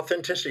it.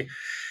 Authenticity.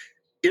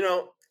 You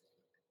know,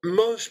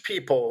 most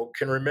people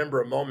can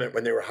remember a moment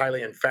when they were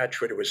highly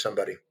infatuated with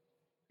somebody,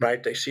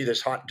 right? They see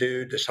this hot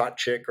dude, this hot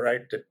chick,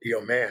 right? That you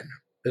go, man,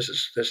 this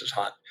is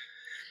hot.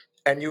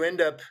 And you end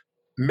up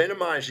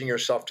minimizing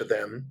yourself to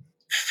them,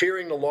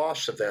 fearing the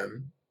loss of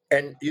them,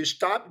 and you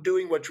stop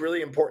doing what's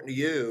really important to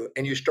you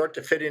and you start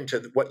to fit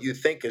into what you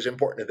think is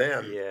important to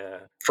them Yeah.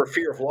 for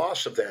fear of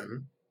loss of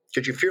them,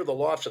 because you fear the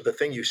loss of the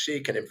thing you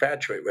seek and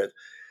infatuate with.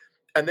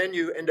 And then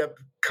you end up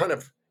kind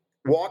of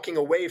walking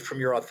away from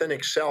your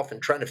authentic self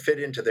and trying to fit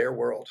into their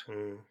world.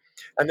 Mm.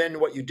 And then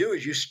what you do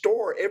is you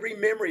store every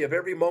memory of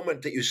every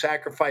moment that you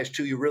sacrificed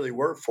who you really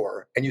were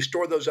for, and you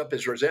store those up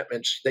as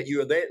resentments that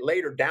you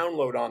later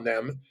download on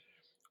them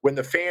when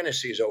the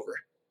fantasy is over,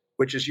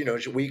 which is,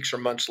 weeks or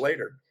months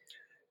later.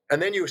 And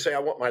then you say, I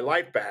want my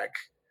life back.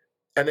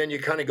 And then you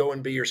kind of go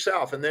and be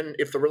yourself. And then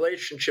if the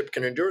relationship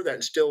can endure that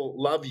and still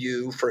love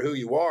you for who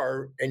you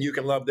are, and you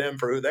can love them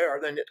for who they are,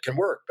 then it can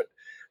work. But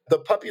the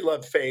puppy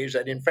love phase,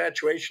 that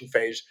infatuation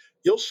phase,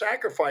 you'll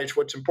sacrifice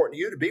what's important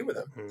to you to be with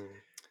them. Mm.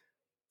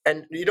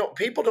 And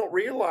people don't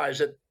realize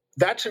that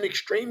that's an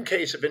extreme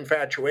case of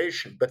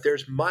infatuation, but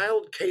there's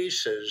mild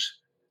cases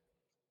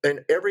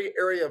in every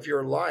area of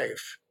your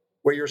life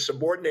where you're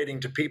subordinating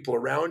to people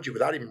around you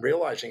without even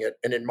realizing it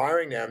and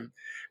admiring them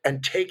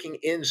and taking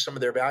in some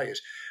of their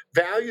values.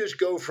 Values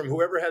go from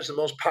whoever has the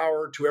most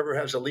power to whoever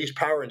has the least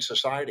power in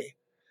society.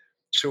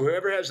 So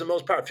whoever has the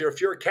most power, if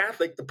you're a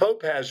Catholic, the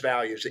Pope has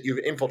values that you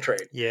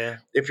infiltrate. Yeah.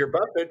 If you're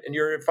Buffett and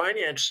you're in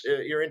finance,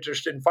 you're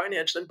interested in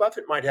finance, then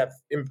Buffett might have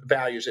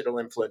values that will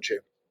influence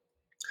you.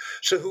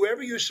 So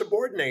whoever you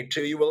subordinate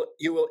to, you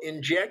will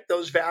inject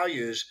those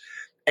values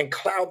and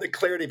cloud the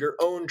clarity of your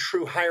own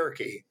true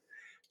hierarchy.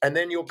 And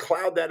then you'll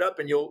cloud that up,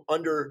 and you'll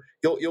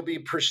be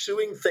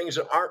pursuing things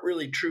that aren't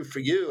really true for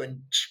you,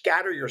 and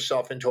scatter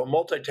yourself into a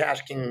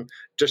multitasking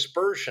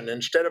dispersion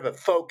instead of a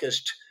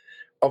focused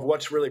of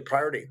what's really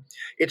priority.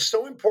 It's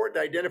so important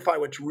to identify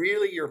what's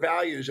really your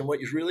values and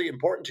what is really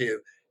important to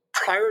you.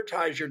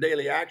 Prioritize your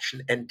daily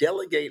action and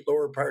delegate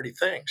lower priority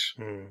things,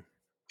 Mm.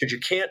 because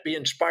you can't be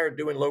inspired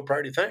doing low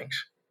priority things.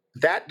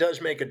 That does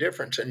make a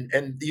difference.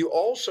 And you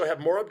also have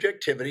more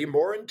objectivity,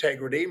 more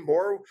integrity,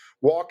 more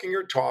walking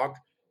your talk.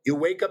 You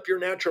wake up your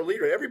natural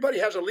leader. Everybody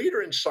has a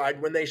leader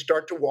inside when they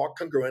start to walk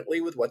congruently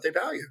with what they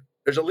value.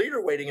 There's a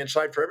leader waiting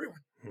inside for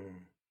everyone.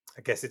 Mm.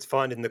 I guess it's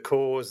finding the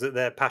cause that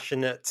they're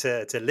passionate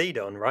to lead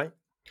on, right?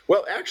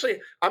 Well, actually,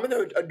 I'm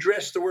going to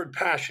address the word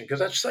passion because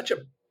that's such a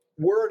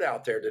word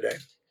out there today.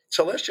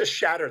 So let's just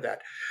shatter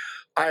that.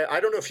 I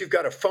don't know if you've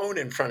got a phone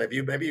in front of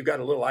you. Maybe you've got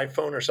a little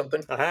iPhone or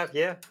something. I have,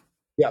 yeah.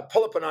 Yeah,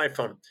 pull up an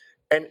iPhone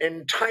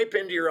and type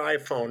into your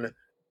iPhone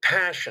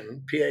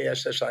passion,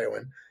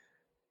 Passion,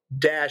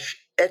 dash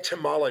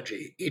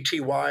etymology,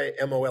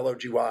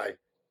 Etymology,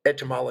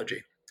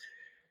 etymology.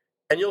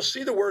 And you'll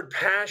see the word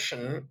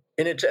passion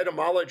in its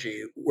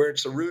etymology, where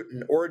it's the root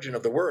and origin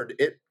of the word.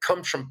 It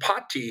comes from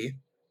pati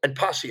and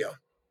passio,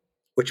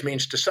 which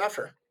means to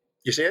suffer.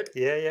 You see it?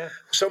 Yeah, yeah.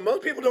 So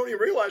most people don't even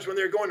realize when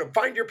they're going to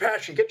find your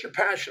passion, get your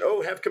passion,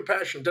 oh, have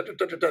compassion, da, da,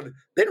 da, da, da.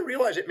 They don't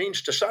realize it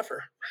means to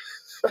suffer.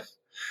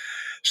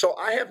 So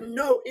I have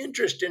no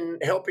interest in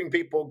helping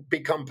people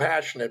become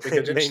passionate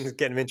because It it's means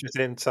getting them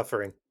interested in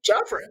suffering.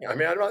 suffering. I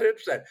mean, I'm not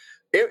interested.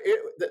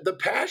 The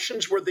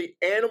passions were the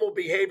animal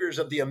behaviors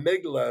of the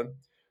amygdala.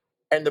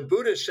 And the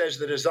Buddha says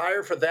the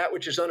desire for that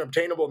which is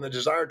unobtainable and the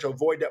desire to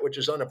avoid that which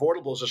is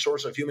unavoidable is a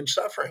source of human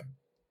suffering.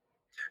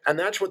 And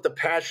that's what the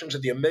passions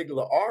of the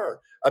amygdala are: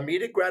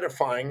 immediate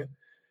gratifying,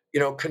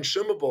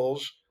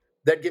 consumables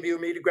that give you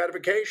immediate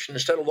gratification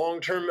instead of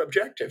long term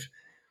objective.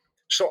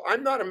 So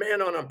I'm not a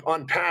man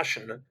on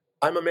passion.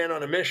 I'm a man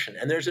on a mission.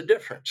 And there's a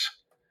difference.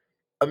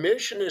 A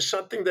mission is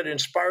something that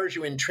inspires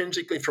you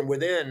intrinsically from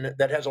within,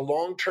 that has a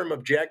long term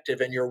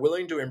objective, and you're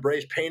willing to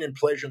embrace pain and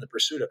pleasure in the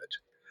pursuit of it.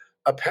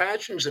 A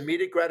passion is an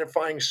immediate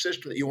gratifying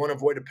system that you want to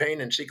avoid a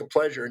pain and seek a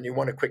pleasure and you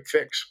want a quick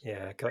fix.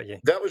 Yeah, I got you.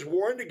 That was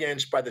warned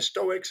against by the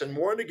Stoics and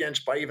warned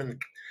against by even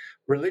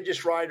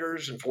religious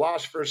writers and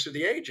philosophers through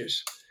the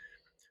ages.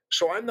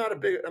 So I'm not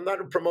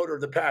a promoter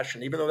of the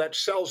passion, even though that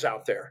sells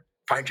out there.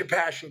 Find your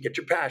passion, get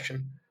your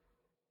passion.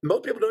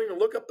 Most people don't even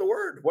look up the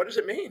word. What does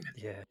it mean?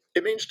 Yeah,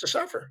 It means to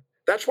suffer.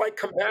 That's why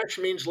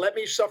compassion means let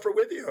me suffer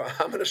with you.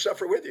 I'm going to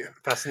suffer with you.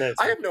 I fascinating.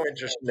 have no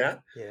interest in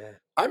that. Yeah,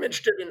 I'm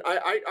interested in,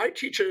 I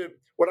teach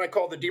what I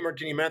call the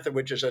Demartini method,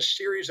 which is a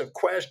series of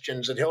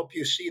questions that help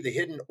you see the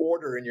hidden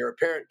order in your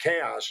apparent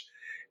chaos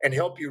and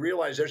help you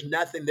realize there's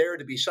nothing there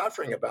to be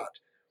suffering about.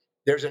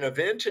 There's an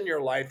event in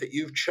your life that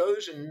you've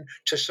chosen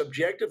to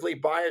subjectively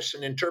bias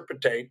and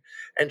interpretate.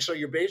 And so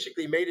you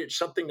basically made it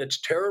something that's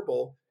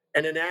terrible.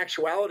 And in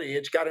actuality,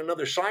 it's got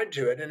another side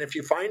to it. And if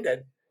you find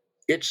it,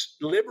 it's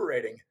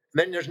liberating.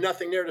 Then there's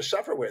nothing there to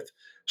suffer with.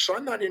 So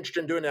I'm not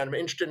interested in doing that. I'm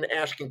interested in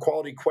asking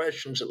quality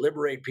questions that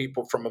liberate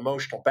people from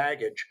emotional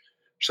baggage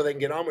so they can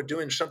get on with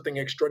doing something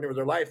extraordinary with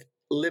their life,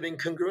 living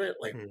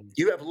congruently. mm,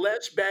 You have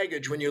less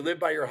baggage when you live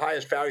by your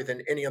highest value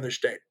than any other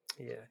state.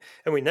 yeah,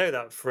 and we know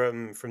that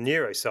from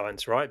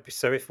neuroscience, right?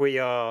 So if we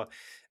are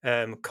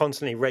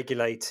constantly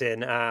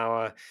regulating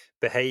our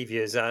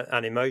behaviors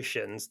and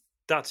emotions,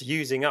 that's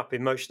using up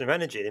emotional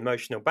energy,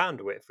 emotional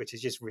bandwidth, which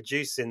is just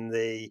reducing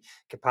the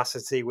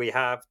capacity we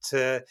have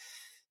to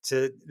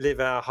live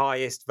our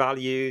highest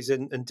values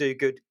and do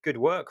good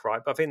work,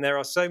 right? But I think there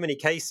are so many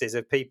cases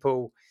of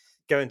people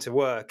going to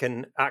work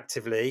and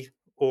actively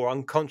or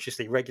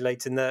unconsciously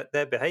regulating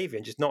their behavior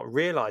and just not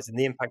realizing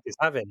the impact it's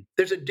having.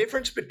 There's a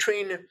difference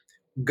between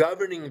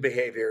governing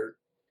behavior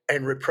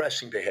and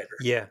repressing behavior.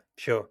 Yeah,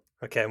 sure.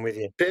 Okay, I'm with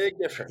you. Big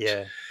difference.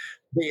 Yeah.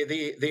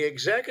 The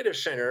executive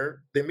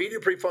center, the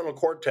medial prefrontal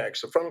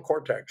cortex, the frontal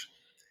cortex,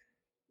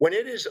 when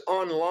it is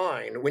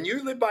online, when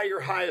you live by your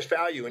highest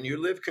value and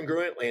you live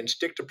congruently and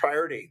stick to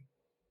priority,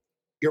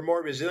 you're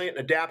more resilient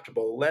and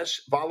adaptable, less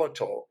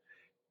volatile,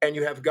 and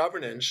you have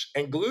governance.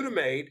 And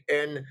glutamate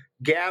and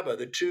GABA,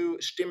 the two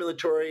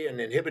stimulatory and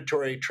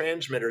inhibitory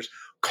transmitters,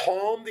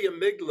 calm the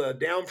amygdala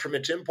down from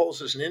its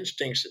impulses and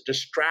instincts that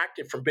distract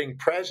it from being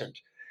present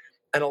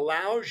and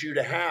allows you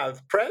to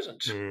have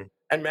presence Mm,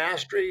 and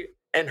mastery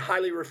and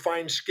highly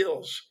refined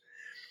skills.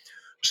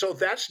 So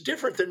that's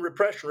different than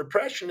repression.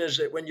 Repression is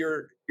that when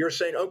you're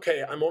saying,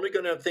 okay, I'm only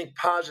going to think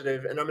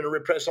positive and I'm going to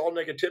repress all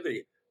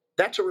negativity.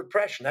 That's a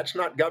repression. That's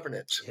not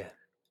governance. yeah.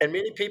 And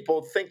many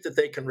people think that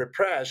they can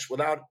repress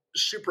without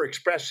super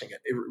expressing it.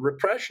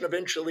 Repression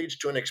eventually leads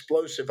to an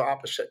explosive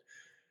opposite.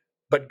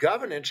 But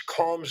governance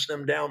calms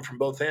them down from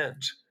both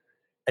ends.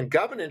 And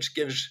governance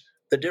gives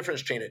the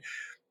difference between it.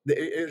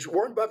 As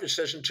Warren Buffett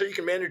says, until you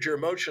can manage your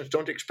emotions,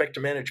 don't expect to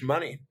manage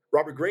money.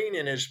 Robert Greene,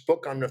 in his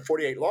book on the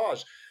 48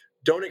 Laws,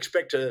 don't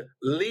expect to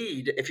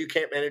lead if you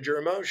can't manage your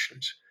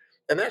emotions.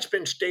 And that's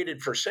been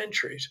stated for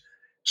centuries.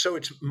 So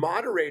it's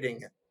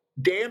moderating,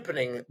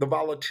 dampening the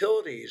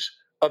volatilities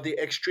of the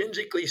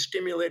extrinsically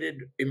stimulated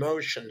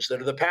emotions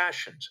that are the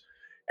passions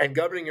and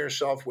governing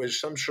yourself with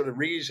some sort of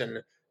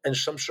reason and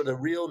some sort of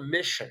real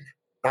mission,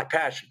 not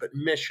passion, but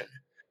mission.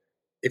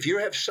 If you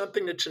have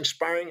something that's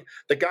inspiring,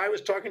 the guy I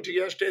was talking to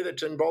yesterday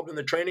that's involved in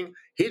the training,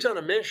 he's on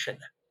a mission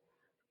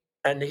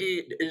and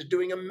he is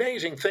doing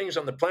amazing things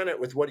on the planet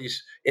with what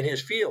he's in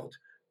his field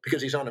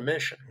because he's on a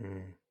mission.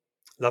 Mm,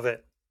 love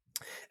it.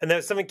 And there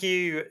was something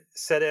you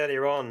said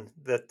earlier on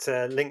that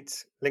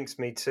links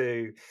me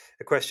to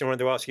a question I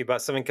wanted to ask you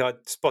about something I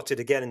spotted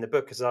again in the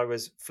book as I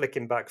was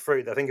flicking back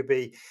through that I think would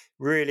be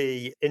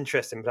really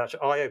interesting, but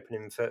actually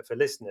eye-opening for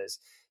listeners.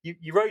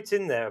 You wrote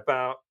in there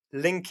about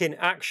linking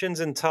actions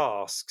and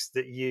tasks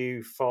that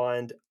you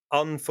find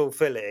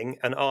unfulfilling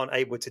and aren't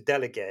able to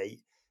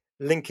delegate,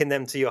 linking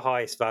them to your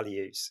highest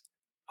values.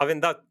 I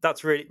think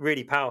that's really,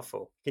 really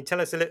powerful. Can you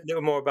tell us a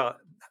little more about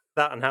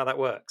that and how that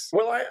works?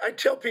 Well, I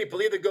tell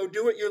people either go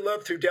do what you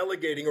love through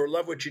delegating or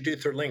love what you do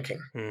through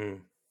linking.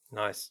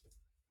 Nice.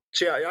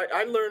 See,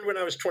 I learned when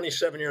I was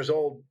 27 years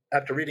old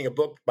after reading a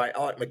book by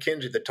Alec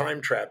McKinsey, The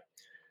Time Trap,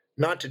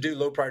 not to do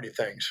low priority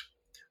things.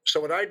 So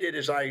what I did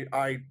is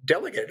I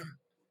delegated them.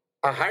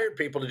 I hired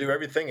people to do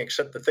everything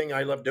except the thing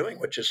I love doing,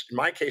 which is in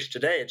my case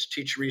today, it's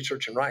teach,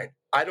 research, and write.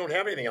 I don't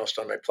have anything else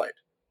on my plate.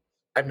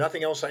 I have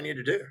nothing else I need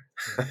to do.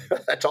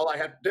 That's all I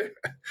have to do.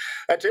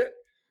 That's it.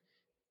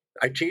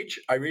 I teach,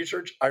 I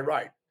research, I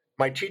write.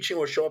 My teaching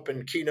will show up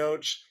in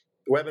keynotes,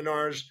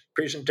 webinars,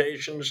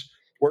 presentations,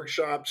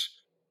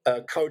 workshops,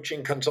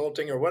 coaching,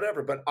 consulting, or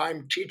whatever, but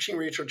I'm teaching,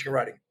 researching,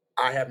 writing.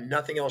 I have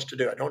nothing else to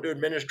do. I don't do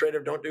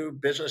administrative, don't do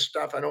business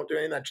stuff. I don't do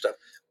any of that stuff.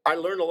 I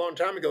learned a long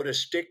time ago to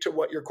stick to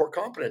what your core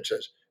competence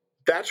is.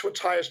 That's what's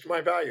highest to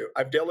my value.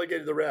 I've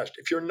delegated the rest.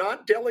 If you're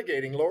not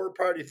delegating lower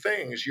priority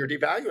things, you're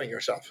devaluing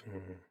yourself.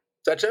 Mm-hmm.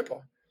 It's that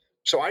simple.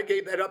 So I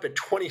gave that up at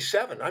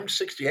 27. I'm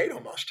 68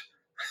 almost.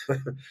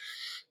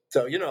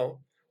 So,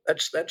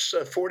 that's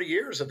 40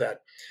 years of that.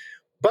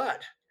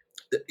 But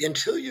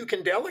until you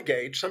can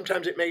delegate,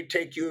 sometimes it may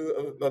take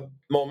you a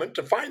moment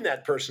to find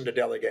that person to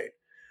delegate.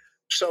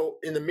 So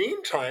in the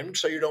meantime,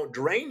 so you don't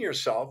drain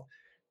yourself,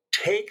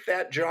 take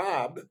that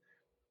job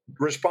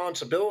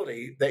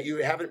responsibility that you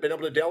haven't been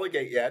able to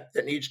delegate yet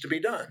that needs to be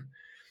done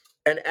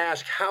and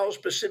ask how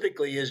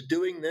specifically is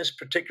doing this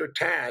particular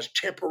task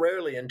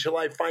temporarily until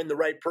I find the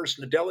right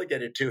person to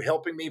delegate it to,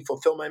 helping me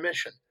fulfill my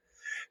mission.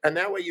 And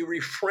that way you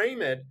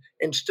reframe it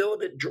instead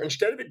of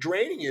it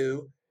draining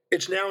you,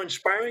 it's now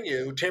inspiring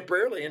you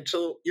temporarily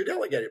until you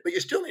delegate it. But you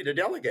still need to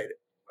delegate it.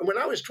 And when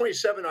I was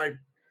 27,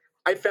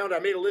 I found I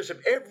made a list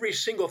of every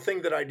single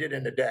thing that I did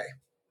in a day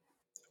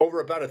over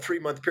about a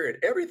 3-month period.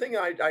 Everything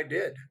I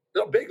did,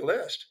 a big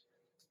list.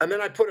 And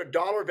then I put a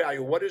dollar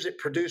value, what does it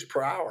produce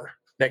per hour,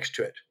 next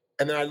to it.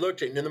 And then I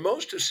looked at it. And the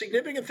most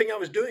significant thing I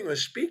was doing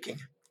was speaking.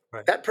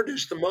 Right. That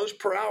produced the most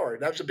per hour.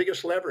 That was the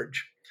biggest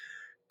leverage.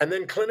 And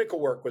then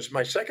clinical work was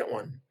my second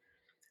one.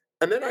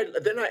 And then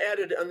I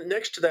added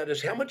next to that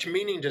is how much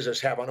meaning does this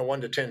have on a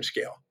 1 to 10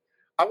 scale?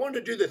 I want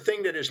to do the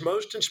thing that is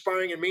most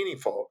inspiring and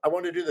meaningful. I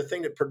want to do the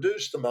thing that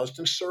produced the most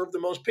and served the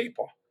most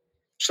people.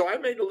 So I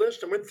made a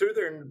list and went through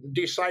there and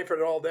deciphered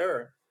it all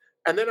there.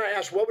 And then I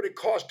asked, what would it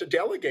cost to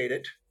delegate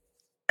it?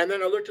 And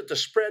then I looked at the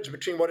spreads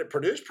between what it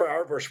produced per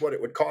hour versus what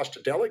it would cost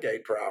to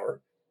delegate per hour.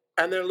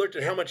 And then I looked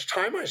at how much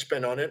time I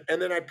spent on it.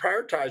 And then I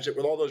prioritized it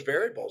with all those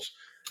variables.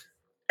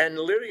 And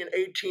literally in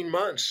 18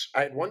 months,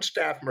 I had one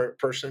staff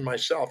person,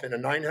 myself, in a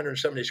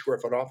 970 square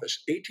foot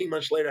office. 18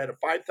 months later, I had a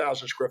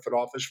 5,000 square foot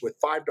office with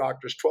 5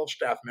 doctors, 12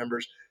 staff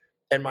members,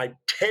 and my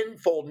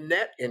tenfold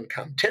net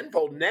income.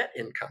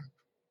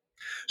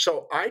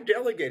 So I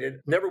delegated,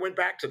 never went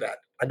back to that.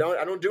 I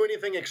don't do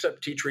anything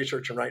except teach,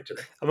 research, and write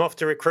today. I'm off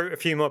to recruit a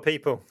few more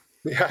people.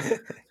 Yeah.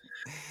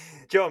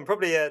 John,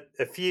 probably a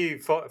few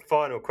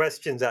final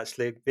questions,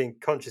 actually, being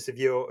conscious of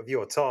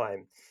your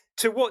time.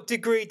 To what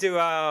degree do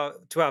our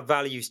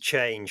values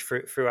change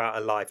throughout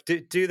our life?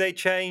 Do they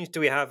change? Do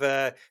we have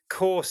a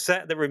core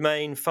set that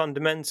remain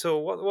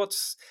fundamental?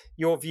 What's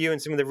your view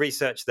and some of the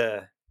research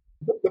there?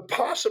 The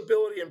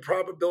possibility and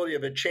probability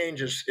of a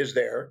change is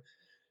there.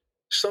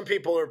 Some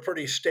people are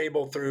pretty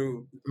stable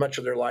through much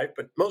of their life,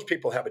 but most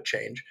people have a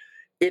change.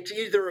 It's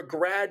either a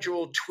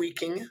gradual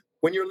tweaking.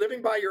 When you're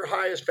living by your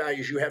highest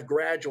values, you have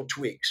gradual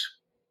tweaks,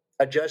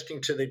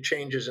 adjusting to the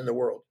changes in the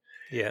world.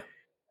 Yeah.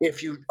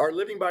 If you are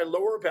living by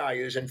lower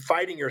values and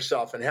fighting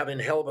yourself and having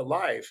a hell of a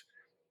life,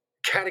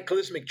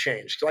 cataclysmic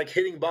change, like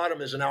hitting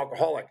bottom as an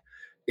alcoholic.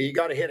 You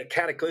got to hit a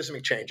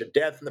cataclysmic change, a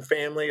death in the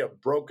family, a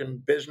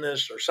broken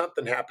business, or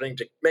something happening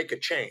to make a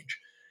change.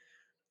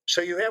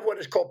 So you have what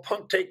is called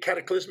punctate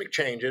cataclysmic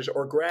changes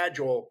or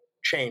gradual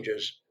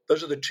changes.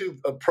 Those are the two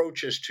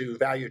approaches to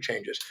value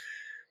changes.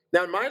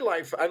 Now, in my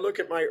life, I look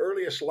at my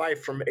earliest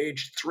life from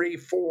age 3,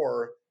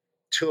 4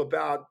 to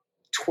about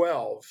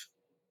 12,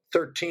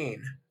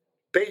 13.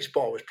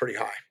 Baseball was pretty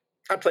high.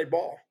 I played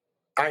ball.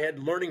 I had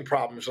learning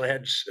problems. I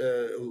had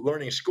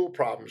learning school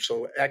problems,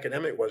 so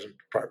academic wasn't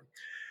a problem.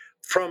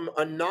 From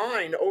a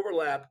 9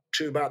 overlap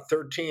to about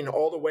 13,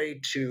 all the way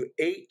to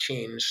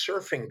 18,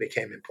 surfing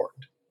became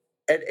important.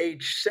 At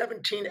age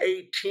 17,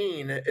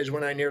 18 is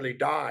when I nearly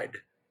died.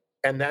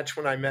 And that's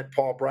when I met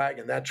Paul Bragg.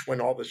 And that's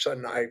when all of a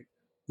sudden I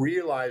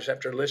realized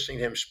after listening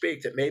to him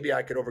speak that maybe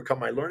I could overcome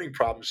my learning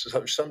problems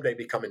and someday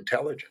become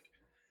intelligent.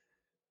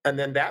 And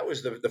then that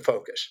was the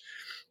focus.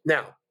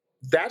 Now,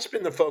 that's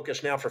been the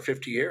focus now for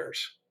 50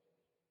 years.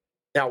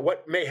 Now,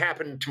 what may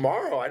happen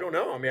tomorrow, I don't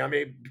know. I mean, I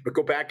may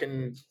go back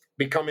and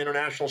become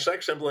international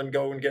sex symbol and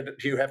go and get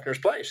Hugh Hefner's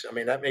place. I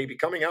mean, that may be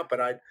coming up, but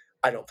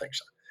I don't think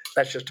so.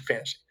 That's just a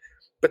fantasy.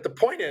 But the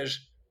point is,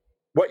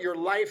 what your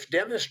life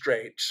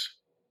demonstrates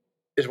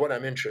is what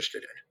I'm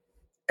interested in.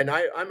 And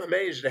I'm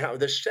amazed at how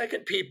the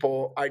second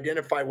people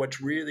identify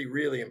what's really,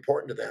 really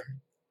important to them,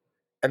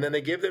 and then they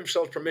give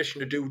themselves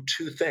permission to do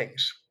two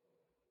things,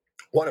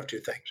 one of two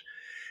things.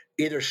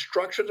 either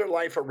structure their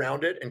life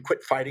around it and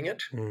quit fighting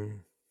it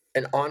Mm.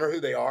 and honor who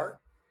they are,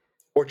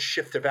 or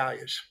shift their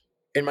values.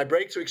 In my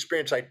breakthrough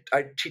experience, I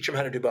teach them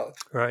how to do both.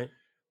 Right.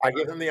 I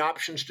give them the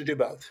options to do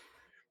both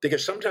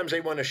because sometimes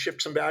they want to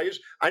shift some values.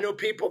 I know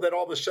people that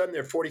all of a sudden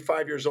they're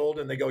 45 years old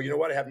and they go, you know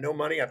what? I have no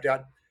money.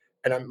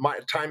 My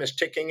time is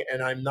ticking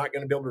and I'm not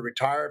going to be able to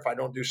retire if I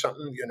don't do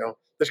something,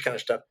 this kind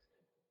of stuff.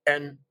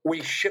 And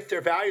we shift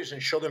their values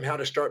and show them how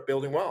to start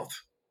building wealth.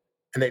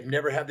 And they've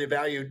never had the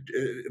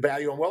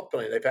value on wealth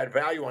building. They've had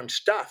value on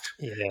stuff.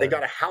 They Yeah.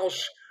 got a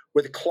house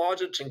with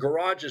closets and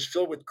garages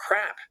filled with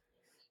crap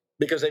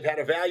because they've had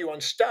a value on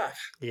stuff,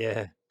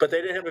 Yeah. but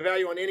they didn't have a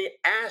value on any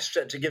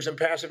assets that gives them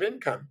passive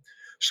income.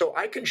 So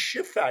I can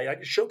shift value. I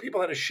can show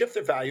people how to shift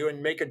their value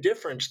and make a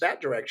difference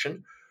that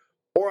direction,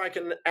 or I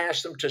can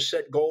ask them to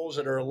set goals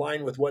that are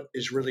aligned with what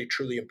is really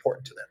truly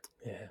important to them.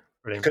 Yeah.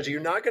 Brilliant. Because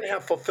you're not going to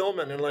have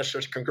fulfillment unless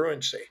there's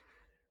congruency.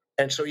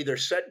 And so either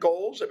set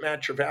goals that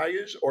match your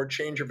values or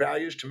change your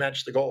values to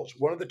match the goals.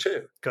 One of the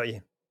two. Got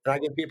you. And I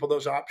give people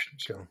those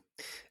options. Cool.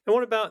 And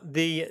what about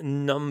the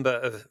number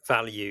of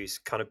values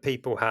kind of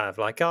people have?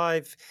 Like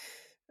I've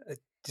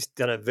just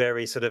done a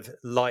very sort of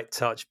light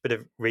touch bit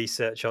of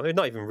research on it,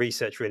 not even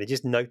research really,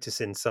 just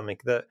noticing something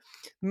that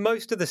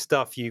most of the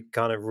stuff you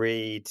kind of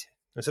read,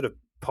 sort of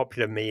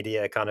popular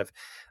media kind of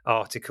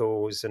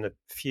articles and a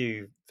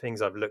few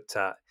things I've looked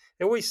at,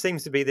 it always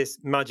seems to be this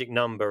magic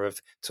number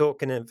of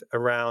talking of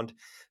around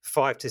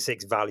 5 to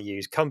 6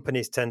 values.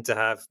 Companies tend to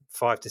have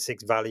 5 to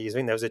 6 values. I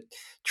think there was a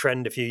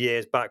trend a few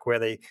years back where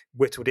they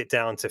whittled it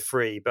down to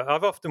 3. But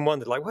I've often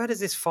wondered, like, where does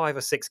this 5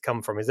 or 6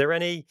 come from? Is there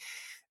any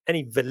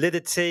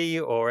validity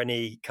or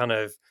any kind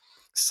of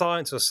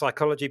science or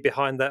psychology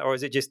behind that, or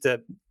is it just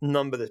a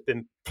number that's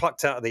been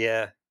plucked out of the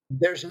air?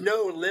 There's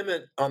no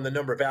limit on the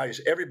number of values.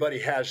 Everybody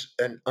has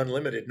an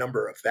unlimited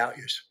number of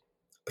values.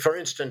 For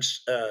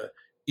instance,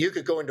 you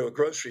could go into a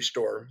grocery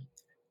store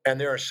and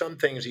there are some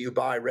things that you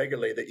buy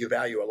regularly that you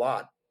value a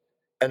lot,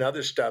 and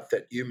other stuff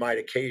that you might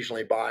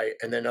occasionally buy,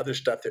 and then other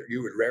stuff that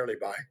you would rarely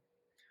buy.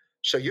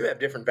 So you have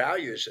different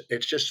values.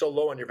 It's just so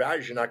low on your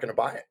values, you're not going to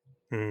buy it.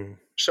 Mm.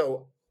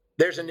 So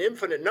there's an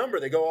infinite number.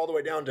 They go all the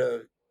way down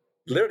to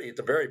literally at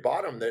the very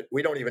bottom that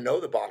we don't even know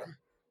the bottom.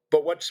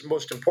 But what's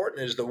most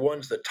important is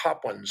the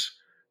top ones,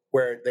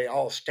 where they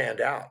all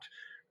stand out.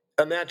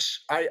 And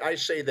I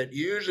say that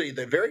usually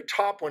the very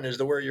top one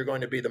is where you're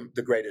going to be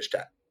the greatest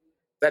at.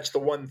 That's the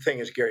one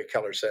thing, as Gary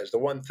Keller says, the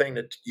one thing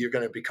that you're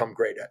going to become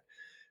great at.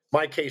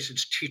 My case,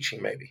 it's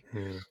teaching maybe.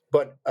 Mm.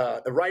 But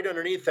right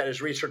underneath that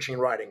is researching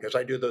and writing, because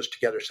I do those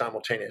together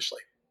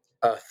simultaneously.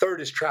 Third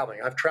is traveling.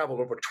 I've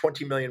traveled over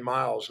 20 million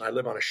miles, and I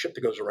live on a ship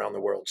that goes around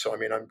the world. So,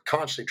 I'm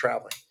constantly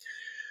traveling.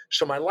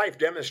 So my life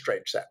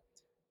demonstrates that.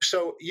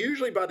 So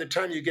usually by the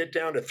time you get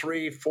down to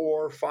 3,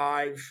 4,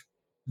 5,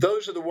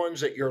 those are the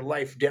ones that your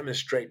life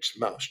demonstrates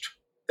most,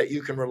 that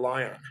you can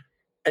rely on.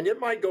 And it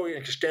might go and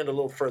extend a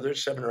little further,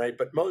 7 or 8,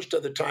 but most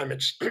of the time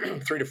it's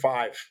 3 to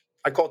 5.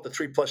 I call it the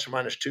 3 plus or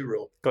minus 2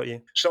 rule. Got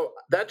you. So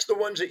that's the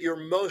ones that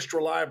you're most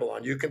reliable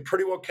on. You can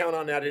pretty well count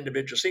on that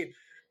individual. See,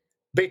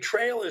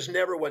 betrayal is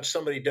never what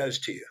somebody does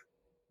to you.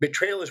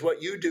 Betrayal is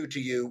what you do to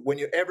you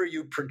whenever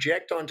you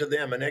project onto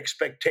them an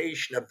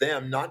expectation of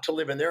them not to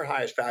live in their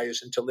highest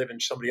values and to live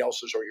in somebody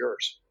else's or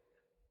yours.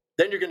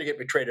 Then you're going to get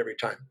betrayed every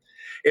time.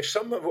 If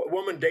some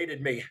woman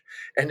dated me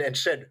and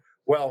said,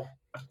 well,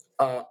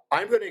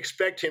 I'm going to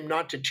expect him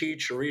not to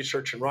teach or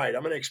research and write.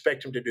 I'm going to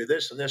expect him to do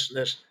this and this and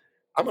this.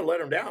 I'm going to let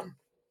him down.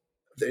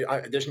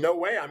 There's no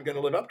way I'm going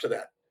to live up to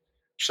that.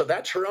 So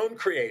that's her own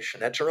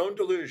creation. That's her own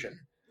delusion.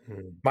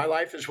 Mm. My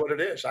life is what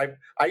it is.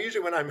 I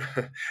usually, when I'm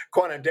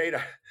going on a date,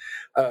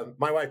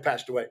 my wife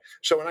passed away.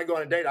 So when I go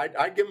on a date,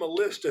 I give them a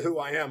list of who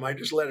I am. I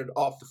just let it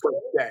off the first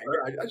day.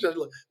 I said,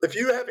 look, if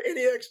you have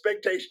any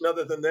expectation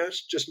other than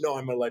this, just know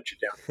I'm going to let you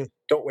down.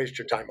 Don't waste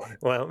your time on it.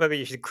 Well, maybe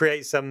you should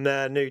create some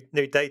new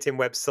dating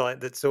website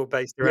that's all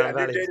based Yeah, around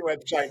new values. dating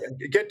website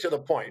and get to the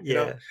point,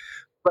 Yeah.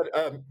 But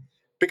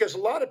because a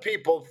lot of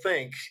people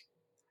think,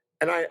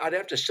 and I'd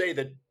have to say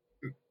that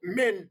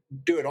men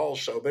do it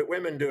also, but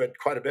women do it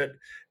quite a bit.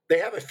 They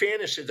have a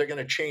fantasy they're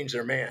going to change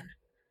their man,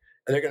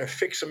 and they're going to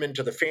fix them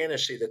into the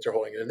fantasy that they're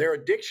holding. And their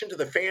addiction to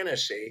the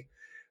fantasy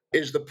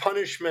is the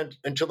punishment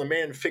until the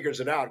man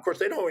figures it out. Of course,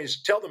 they don't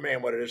always tell the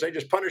man what it is. They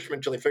just punish him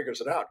until he figures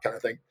it out, kind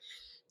of thing.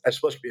 That's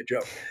supposed to be a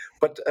joke.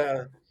 But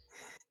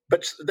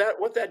that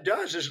what that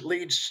does is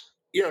leads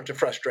to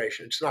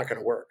frustration. It's not going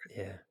to work.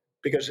 Yeah.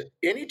 Because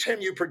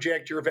anytime you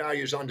project your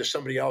values onto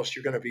somebody else,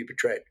 you're going to be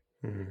betrayed.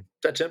 Mm.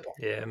 That's simple.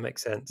 Yeah, it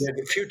makes sense.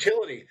 The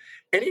futility.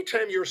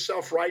 Anytime you're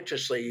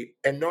self-righteously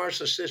and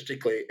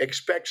narcissistically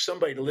expect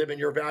somebody to live in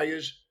your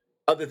values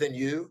other than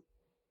you,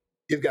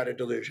 you've got a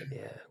delusion.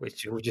 Yeah,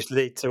 which will just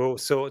lead to all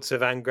sorts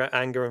of anger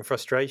and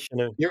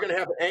frustration. You're going to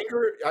have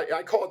anger.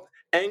 I call it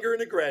anger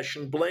and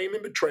aggression, blame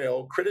and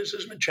betrayal,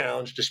 criticism and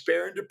challenge,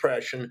 despair and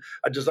depression,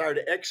 a desire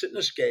to exit and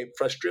escape,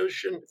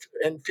 frustration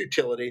and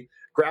futility,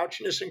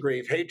 grouchiness and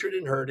grief, hatred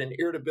and hurt, and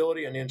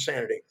irritability and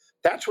insanity.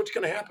 That's what's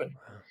going to happen.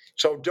 Wow.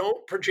 So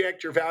don't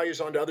project your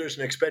values onto others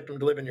and expect them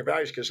to live in your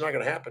values, because it's not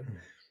going to happen.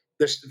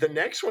 The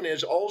next one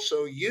is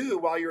also you,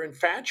 while you're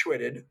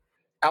infatuated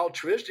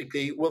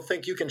altruistically, will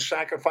think you can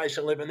sacrifice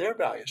and live in their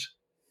values.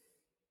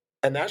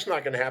 And that's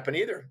not going to happen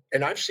either.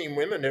 And I've seen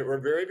women that were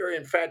very, very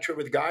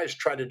infatuated with guys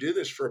try to do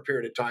this for a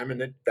period of time,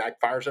 and it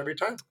backfires every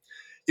time.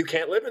 You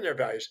can't live in their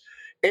values.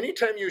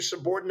 Anytime you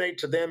subordinate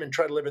to them and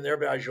try to live in their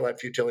values, you'll have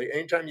futility.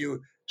 Anytime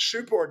you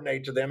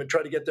subordinate to them and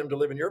try to get them to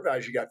live in your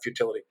values, you got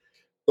futility.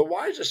 The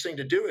wisest thing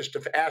to do is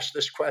to ask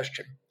this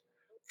question.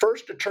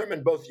 First,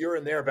 determine both your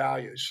and their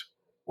values,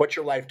 what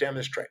your life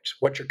demonstrates,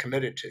 what you're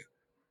committed to.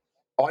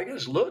 All you got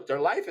is look, their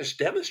life is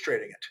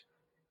demonstrating it.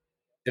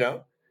 You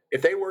know,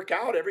 if they work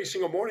out every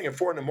single morning at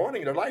 4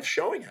 a.m, their life's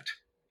showing it.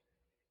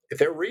 If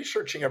they're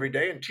researching every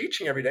day and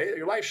teaching every day,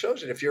 your life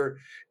shows it. If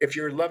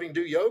you're loving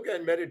do yoga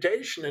and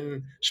meditation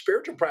and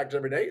spiritual practice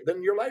every day,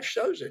 then your life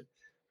shows it.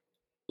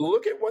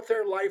 Look at what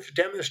their life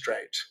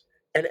demonstrates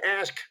and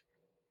ask,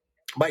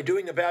 by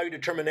doing a value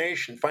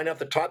determination, find out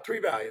the top 3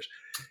 values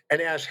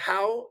and ask,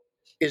 how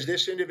is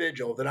this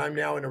individual that I'm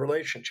now in a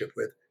relationship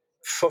with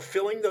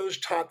fulfilling those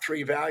top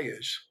 3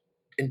 values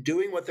and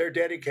doing what they're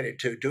dedicated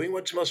to, doing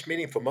what's most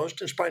meaningful,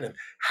 most inspiring them?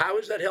 How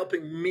is that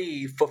helping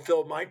me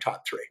fulfill my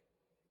top 3?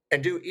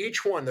 And do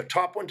each one, the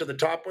top one to the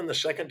top one, the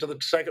second to the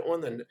second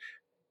one.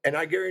 And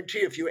I guarantee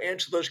if you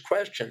answer those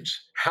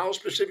questions, how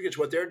specific is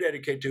what they're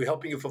dedicated to,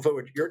 helping you fulfill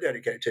what you're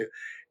dedicated to,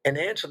 and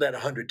answer that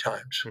 100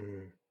 times.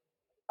 Mm-hmm.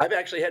 I've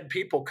actually had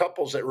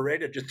couples that were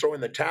ready to just throw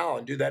in the towel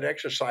and do that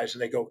exercise.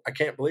 And they go, I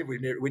can't believe we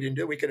didn't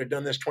do it. We could have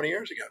done this 20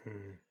 years ago.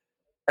 Mm-hmm.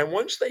 And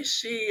once they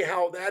see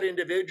how that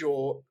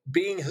individual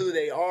being who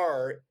they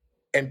are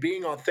and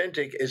being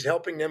authentic is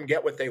helping them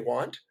get what they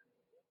want,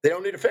 they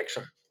don't need to fix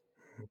them.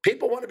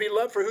 People want to be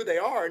loved for who they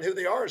are, and who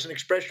they are is an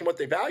expression of what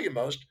they value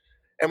most.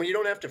 And when you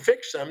don't have to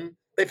fix them,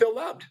 they feel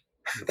loved.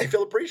 They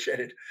feel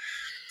appreciated.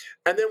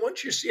 And then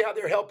once you see how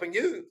they're helping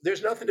you,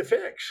 there's nothing to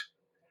fix.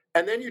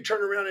 And then you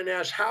turn around and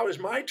ask, how is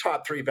my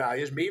top 3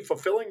 values, me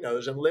fulfilling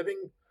those and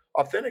living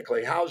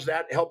authentically, how's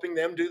that helping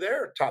them do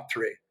their top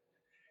 3?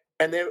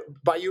 And then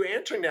by you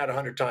answering that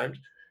 100 times,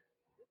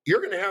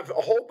 you're going to have a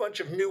whole bunch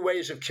of new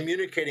ways of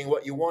communicating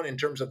what you want in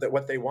terms of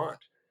what they want.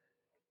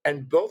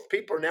 And both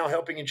people are now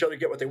helping each other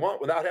get what they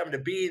want without having to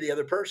be the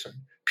other person.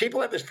 People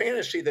have this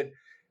fantasy that,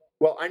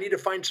 well, I need to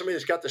find somebody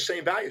that's got the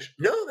same values.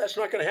 No, that's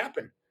not going to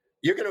happen.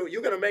 You're going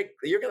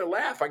to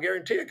laugh, I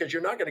guarantee you, because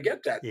you're not going to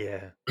get that.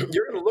 Yeah.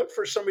 You're going to look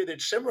for somebody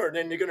that's similar, and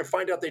then you're going to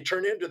find out they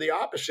turn into the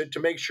opposite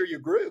to make sure you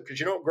grew, because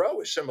you don't grow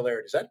with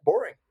similarities. That's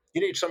boring. You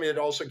need somebody that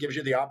also gives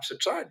you the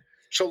opposite side.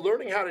 So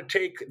learning how to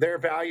take their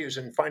values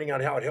and finding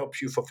out how it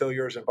helps you fulfill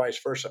yours and vice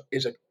versa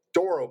is a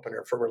door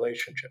opener for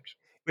relationships.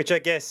 Which I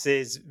guess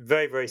is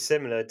very, very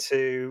similar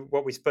to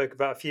what we spoke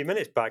about a few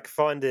minutes back,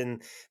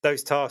 finding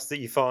those tasks that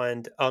you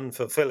find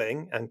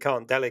unfulfilling and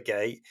can't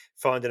delegate,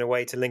 finding a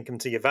way to link them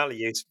to your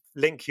values,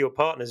 link your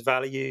partner's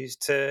values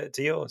to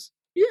yours.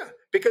 Yeah,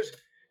 because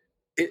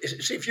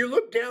see, if you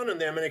look down on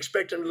them and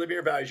expect them to live in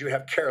your values, you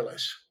have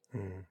careless.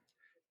 Hmm.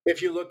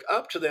 If you look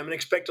up to them and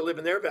expect to live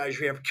in their values,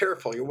 you have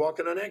careful. You're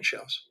walking on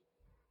eggshells.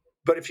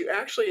 But if you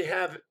actually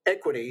have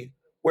equity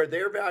where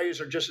their values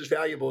are just as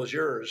valuable as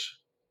yours,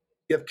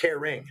 you have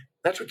caring.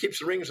 That's what keeps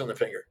the rings on the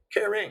finger.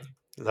 Caring.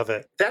 Love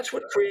it. That's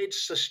what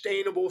creates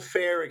sustainable,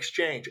 fair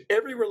exchange.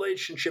 Every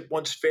relationship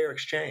wants fair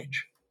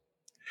exchange.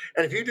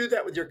 And if you do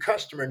that with your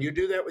customer, and you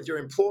do that with your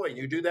employee,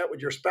 you do that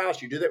with your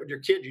spouse, you do that with your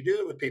kids, you do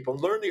it with people,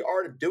 and learn the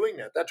art of doing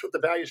that. That's what the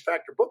Values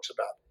Factor book's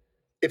about.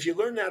 If you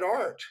learn that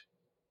art,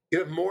 you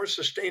have more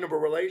sustainable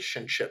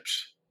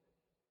relationships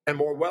and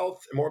more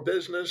wealth, and more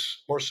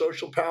business, more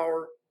social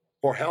power,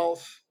 more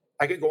health.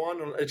 I could go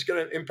on. It's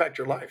going to impact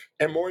your life,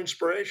 and more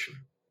inspiration,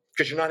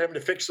 because you're not having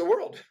to fix the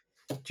world.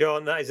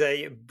 John, that is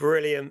a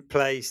brilliant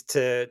place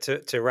to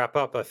wrap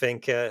up. I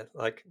think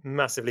like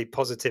massively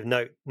positive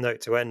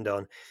note to end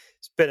on.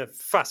 It's been a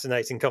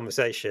fascinating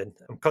conversation.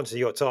 I'm conscious of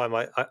your time.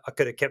 I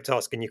could have kept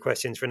asking you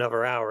questions for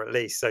another hour at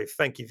least. So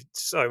thank you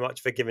so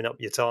much for giving up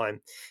your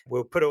time.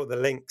 We'll put all the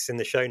links in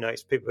the show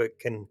notes. People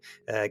can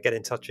get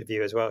in touch with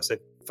you as well. So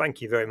thank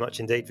you very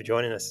much indeed for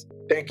joining us.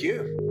 Thank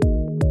you.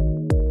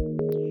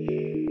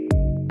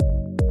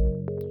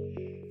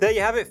 There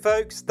you have it,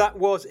 folks. That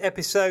was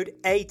episode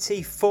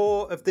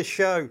 84 of the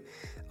show.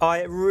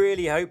 I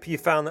really hope you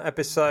found that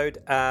episode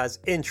as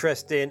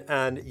interesting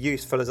and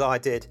useful as I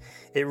did.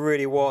 It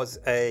really was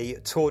a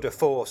tour de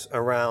force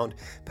around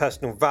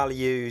personal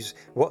values,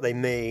 what they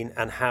mean,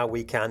 and how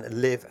we can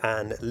live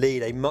and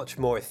lead a much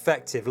more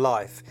effective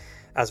life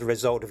as a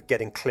result of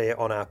getting clear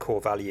on our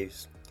core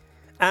values.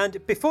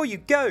 And before you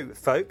go,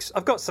 folks,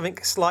 I've got something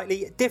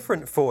slightly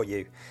different for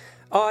you.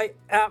 I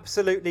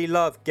absolutely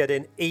love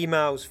getting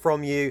emails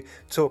from you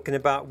talking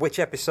about which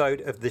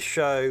episode of the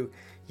show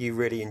you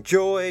really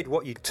enjoyed,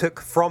 what you took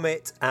from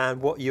it,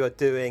 and what you are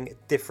doing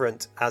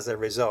different as a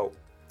result.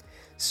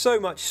 So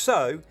much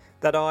so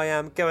that I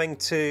am going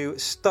to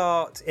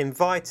start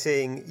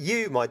inviting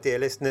you, my dear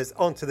listeners,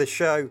 onto the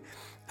show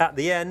at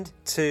the end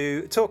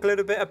to talk a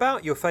little bit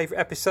about your favourite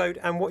episode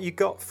and what you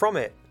got from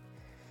it.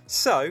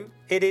 So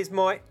it is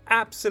my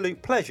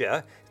absolute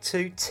pleasure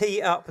to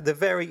tee up the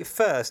very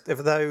first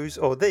of those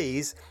or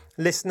these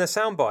listener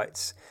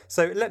soundbites.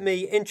 So let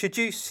me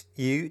introduce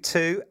you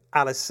to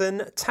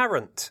Alison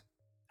Tarrant.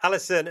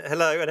 Alison,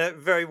 hello, and a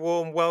very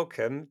warm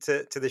welcome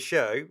to the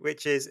show,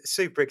 which is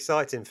super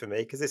exciting for me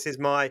because this is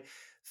my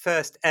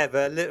first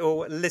ever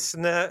little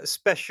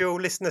special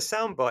listener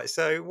soundbite.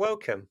 So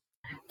welcome.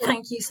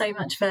 Thank you so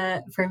much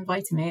for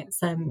inviting me.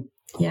 It's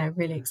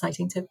really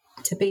exciting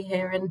to be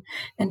here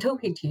and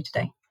talking to you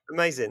today.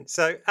 Amazing.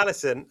 So,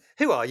 Alison,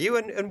 who are you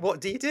and what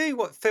do you do?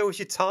 What fills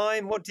your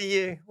time? What do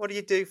you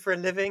do for a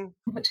living?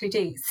 What do we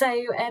do? So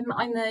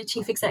I'm the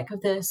chief exec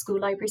of the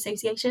School Library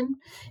Association.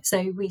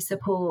 So we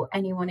support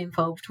anyone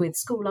involved with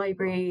school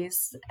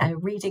libraries,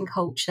 reading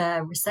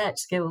culture, research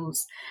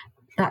skills,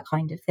 that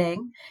kind of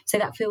thing. So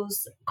that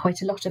fills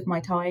quite a lot of my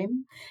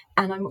time.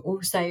 And I'm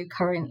also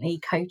currently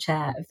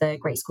co-chair of the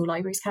Great School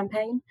Libraries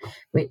campaign,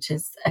 which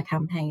is a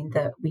campaign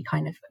that we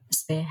kind of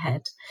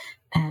spearhead.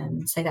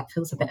 So that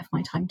fills a bit of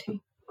my time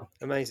too.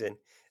 Amazing.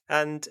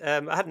 And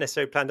I hadn't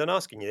necessarily planned on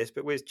asking you this,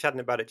 but we were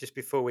chatting about it just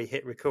before we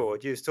hit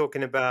record. You was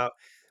talking about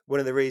one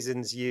of the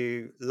reasons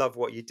you love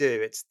what you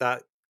do. It's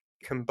that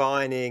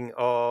combining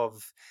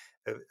of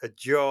a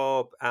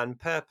job and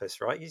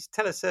purpose, right? You just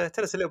tell us a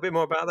little bit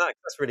more about that.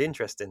 That's really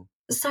interesting.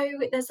 So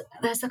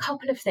there's a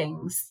couple of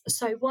things.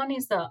 So one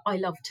is that I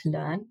love to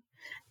learn.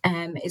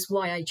 Is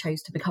why I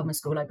chose to become a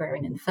school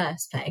librarian in the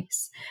first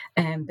place,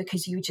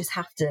 because you just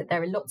have to.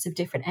 There are lots of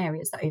different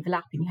areas that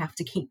overlap, and you have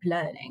to keep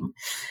learning.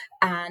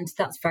 And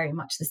that's very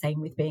much the same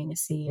with being a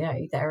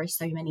CEO. There are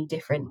so many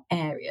different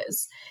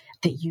areas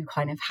that you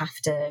kind of have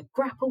to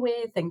grapple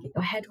with and get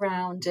your head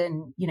around,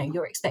 and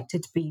you're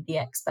expected to be the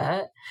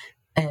expert.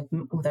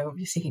 Although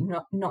obviously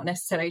not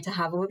necessarily to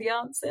have all the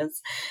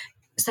answers.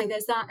 So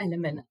there's that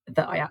element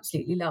that I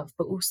absolutely love,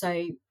 but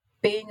also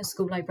being a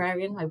school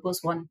librarian, I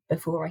was one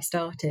before I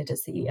started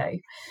as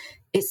CEO,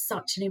 it's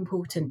such an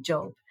important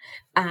job.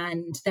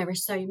 And there are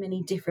so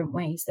many different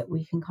ways that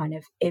we can kind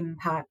of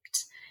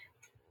impact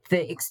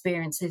the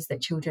experiences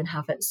that children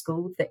have at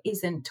school that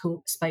isn't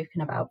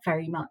spoken about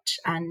very much.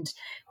 And,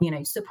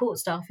 support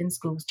staff in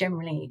schools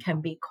generally can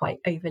be quite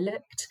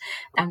overlooked,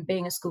 and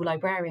being a school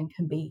librarian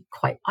can be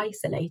quite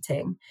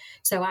isolating.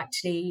 So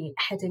actually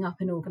heading up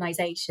an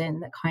organisation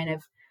that kind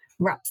of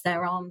wraps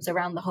their arms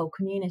around the whole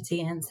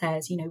community and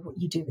says, what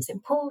you do is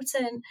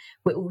important.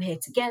 We're all here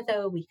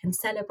together. We can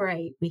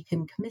celebrate. We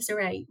can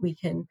commiserate. We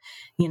can,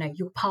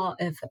 you're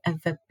part of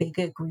a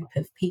bigger group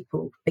of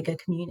people, bigger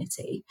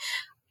community.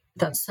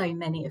 That's so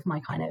many of my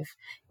kind of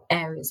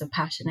areas of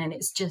passion, and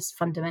it's just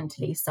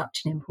fundamentally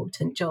such an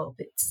important job.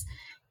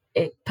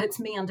 It puts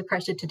me under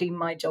pressure to do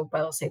my job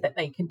well so that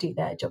they can do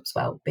their jobs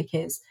well,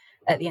 because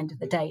at the end of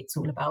the day it's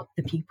all about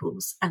the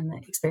pupils and the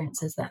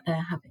experiences that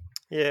they're having.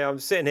 Yeah, I'm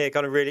sitting here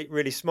kind of really,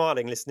 really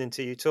smiling listening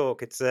to you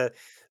talk. It's a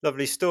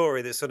lovely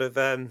story that sort of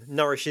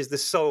nourishes the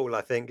soul,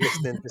 I think,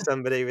 listening to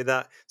somebody with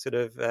that sort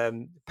of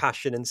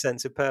passion and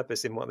sense of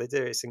purpose in what they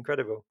do. It's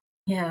incredible.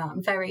 Yeah,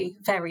 I'm very,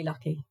 very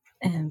lucky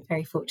and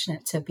very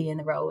fortunate to be in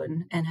the role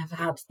and have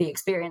had the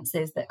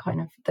experiences that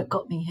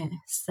got me here.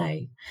 So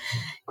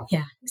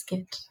yeah, it's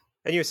good.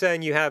 And you were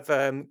saying you have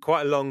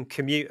quite a long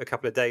commute a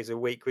couple of days a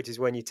week, which is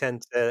when you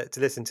tend to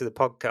listen to the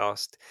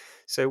podcast.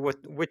 So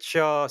which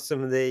are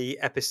some of the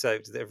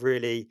episodes that have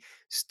really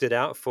stood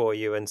out for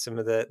you and some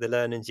of the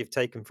learnings you've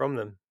taken from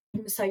them?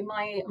 So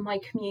my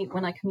commute,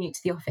 when I commute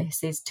to the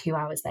office, is 2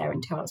 hours there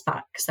and 2 hours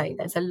back. So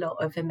there's a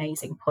lot of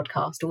amazing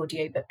podcast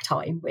audiobook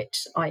time,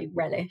 which I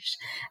relish.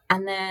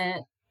 And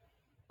then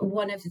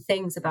one of the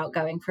things about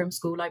going from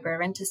school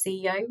librarian to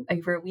CEO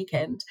over a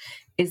weekend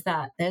is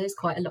that there is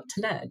quite a lot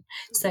to learn.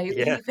 So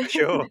Yeah, even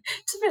sure.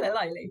 to put it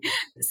lightly,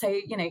 so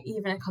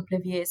even a couple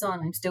of years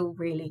on, I'm still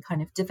really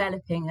kind of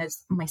developing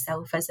as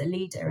myself as a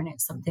leader, and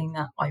it's something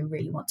that I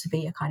really want to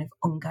be a kind of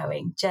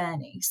ongoing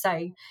journey.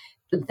 So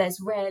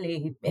there's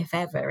rarely, if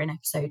ever, an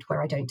episode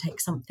where I don't take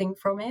something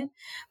from it.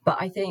 But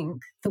I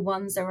think the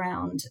ones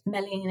around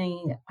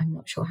Melanie, I'm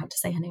not sure how to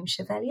say her name,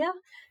 Chevalier,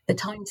 the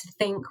time to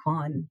think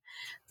one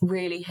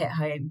really hit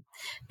home,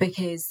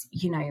 because,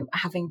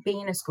 having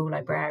been a school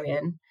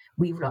librarian,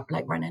 we run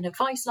an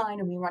advice line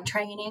and we run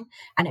training,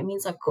 and it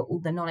means I've got all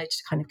the knowledge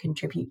to kind of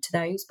contribute to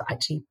those, but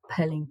actually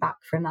pulling back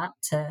from that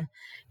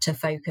to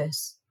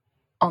focus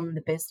on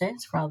the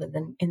business rather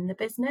than in the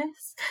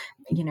business.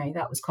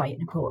 That was quite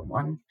an important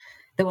one.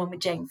 The one with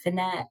Jane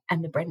Finette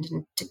and the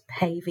Brendan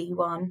Pavey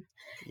one.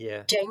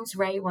 Yeah. James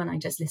Ray one I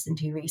just listened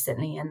to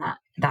recently, and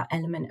that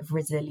element of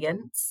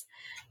resilience,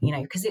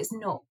 because it's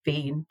not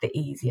been the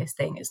easiest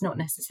thing. It's not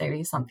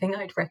necessarily something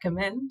I'd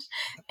recommend.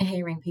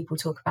 Hearing people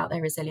talk about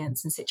their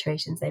resilience and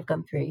situations they've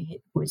gone through,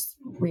 it was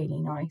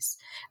really nice.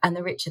 And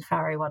the Richard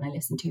Farrow one I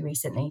listened to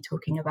recently,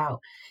 talking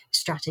about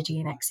strategy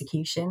and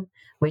execution.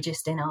 We're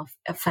just in our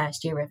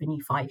first year of a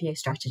new 5-year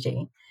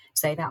strategy.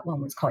 So that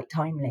one was quite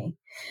timely.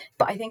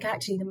 But I think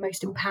actually the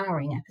most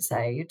empowering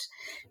episode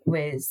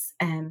was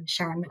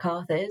Sharon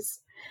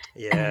MacArthur's,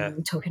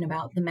 talking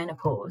about the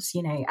menopause.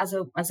 As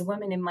a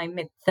woman in my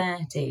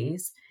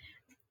mid-30s,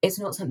 it's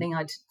not something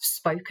I'd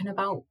spoken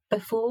about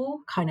before,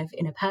 kind of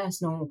in a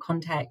personal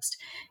context.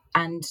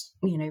 And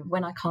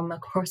when I come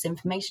across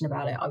information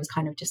about it, I was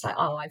kind of just like,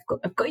 oh,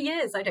 I've got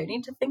years, I don't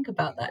need to think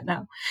about that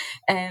now.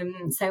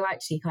 So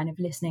actually kind of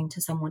listening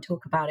to someone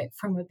talk about it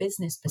from a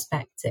business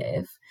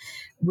perspective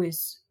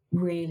was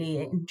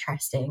really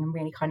interesting and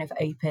really kind of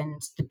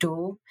opened the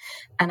door.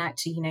 And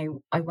actually,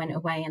 I went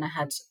away and I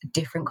had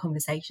different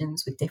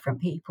conversations with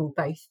different people,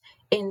 both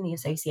in the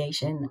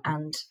association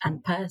and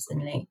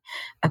personally,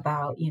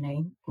 about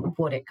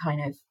what it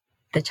kind of,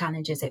 the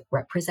challenges it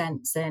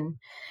represents. And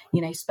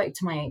spoke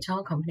to my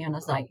HR company and I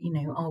was like,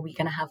 are we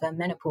going to have a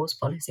menopause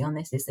policy on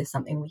this? Is this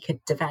something we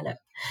could develop?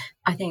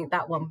 I think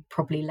that one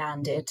probably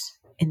landed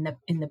in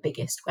the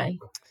biggest way.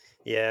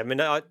 Yeah, I mean,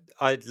 I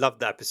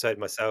loved that episode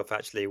myself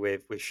actually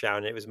with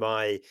Sharon. It was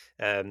my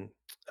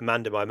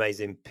Amanda, my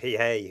amazing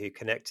PA, who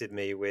connected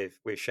me with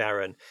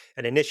Sharon.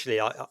 And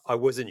initially, I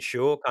wasn't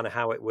sure kind of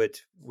how it would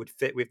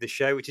fit with the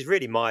show, which is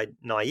really my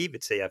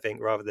naivety, I think,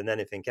 rather than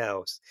anything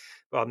else.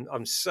 But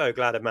I'm so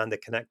glad Amanda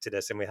connected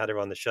us and we had her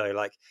on the show.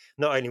 Like,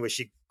 not only was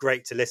she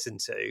great to listen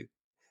to,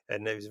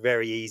 and it was a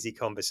very easy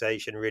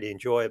conversation, really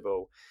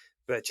enjoyable,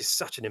 but just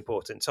such an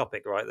important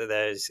topic, right? That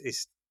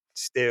is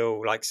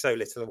still like so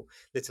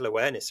little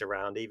awareness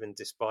around, even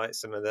despite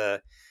some of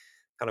the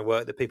kind of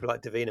work that people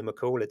like Davina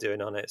McCall are doing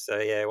on it. So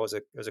yeah, it was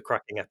a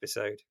cracking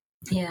episode.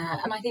 Yeah,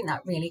 and I think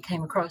that really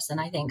came across.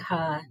 And I think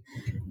her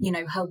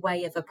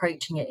way of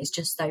approaching it is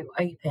just so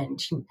open.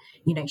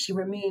 She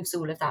removes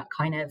all of that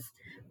kind of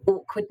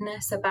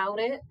awkwardness about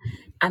it,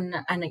 and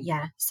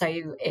yeah, so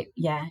it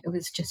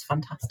was just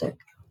fantastic.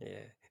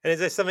 Yeah. And is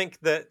there something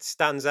that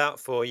stands out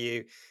for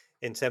you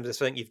in terms of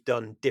something you've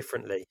done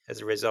differently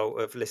as a result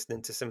of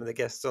listening to some of the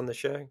guests on the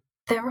show?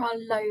 There are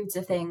loads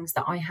of things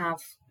that I have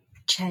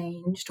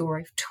changed or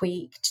I've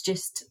tweaked,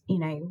 just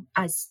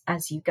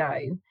as you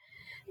go,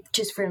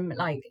 just from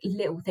like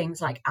little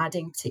things like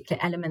adding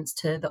particular elements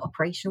to the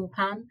operational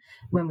plan.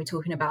 When we're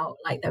talking about,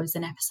 like, there was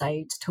an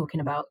episode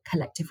talking about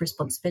collective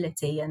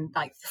responsibility and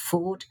like the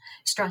Ford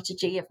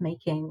strategy of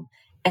making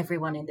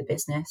everyone in the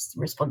business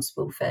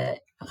responsible for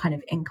kind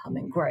of income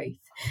and growth,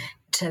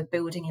 to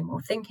building in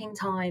more thinking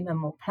time and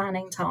more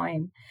planning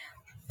time.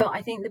 But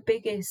I think the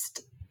biggest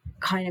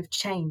kind of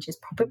change is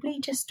probably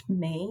just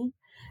me.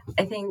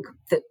 I think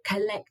that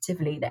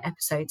collectively the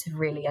episodes have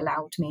really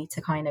allowed me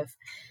to kind of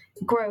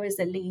grow as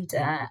a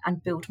leader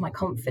and build my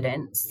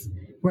confidence,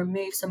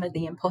 remove some of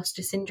the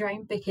imposter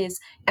syndrome, because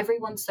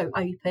everyone's so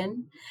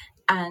open.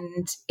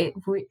 And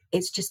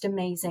it's just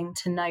amazing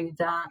to know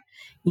that,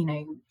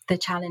 the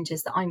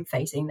challenges that I'm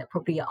facing that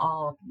probably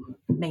are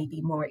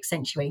maybe more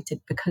accentuated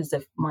because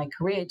of my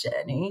career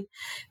journey,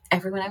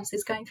 everyone else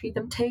is going through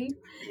them too.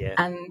 Yeah.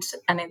 And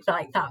it's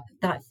like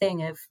that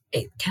thing of,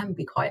 it can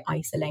be quite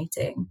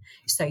isolating.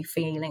 So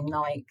feeling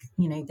like,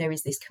 there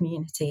is this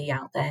community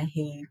out there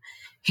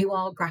who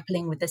are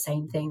grappling with the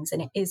same things,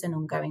 and it is an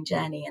ongoing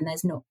journey, and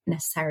there's not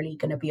necessarily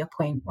going to be a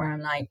point where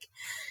I'm like,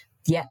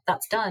 yeah,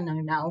 that's done,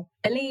 I'm now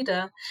a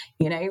leader,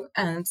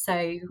 and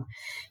so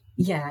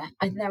yeah,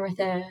 and there are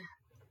the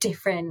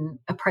different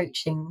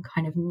approaching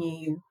kind of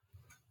new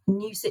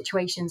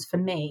situations for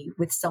me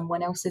with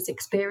someone else's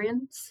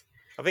experience.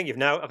 I think you've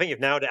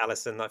nailed it,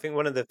 Alison. I think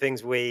one of the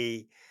things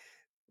we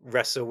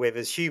wrestle with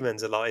as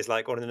humans a lot is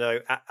like, want to know,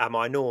 am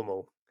I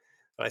normal?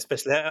 Right,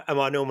 especially, am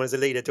I normal as a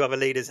leader? Do other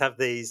leaders have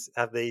these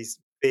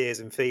fears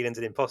and feelings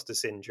and imposter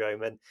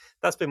syndrome? And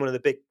that's been one of the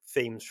big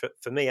themes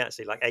for me,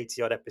 actually, like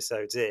 80 odd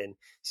episodes in.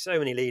 So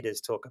many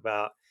leaders talk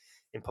about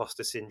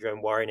imposter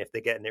syndrome, worrying if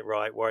they're getting it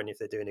right, worrying if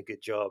they're doing a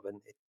good job. And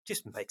it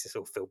just makes us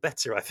all feel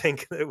better, I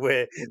think, that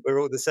we're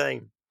all the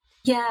same.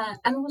 Yeah,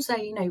 and also,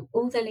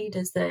 all the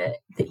leaders that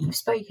you've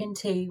spoken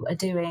to are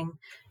doing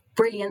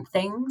brilliant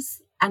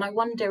things. And I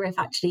wonder if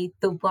actually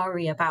the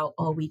worry about,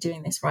 are we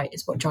doing this right,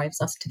 is what drives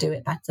us to do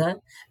it better,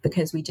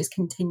 because we just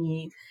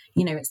continue,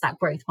 it's that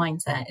growth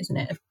mindset, isn't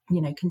it? Of,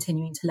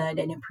 continuing to learn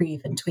and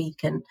improve and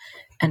tweak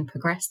and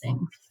progress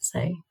things.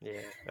 So, yeah,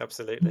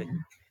 absolutely. Yeah.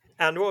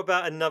 And what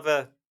about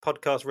another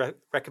podcast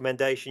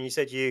recommendation? You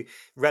said you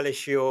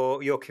relish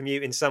your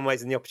commute in some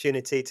ways and the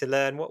opportunity to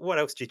learn. What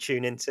else do you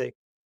tune into?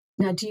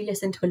 Now, I do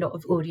listen to a lot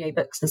of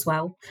audiobooks as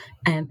well,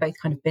 both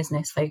kind of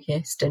business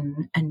focused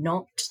and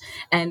not.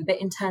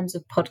 But in terms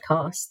of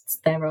podcasts,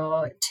 there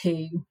are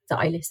two that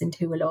I listen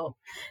to a lot.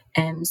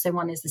 So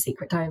one is The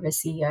Secret Diary of a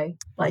CEO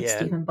by Yeah.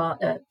 Stephen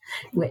Bartlett,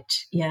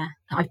 which,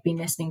 I've been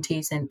listening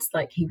to since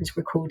like he was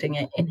recording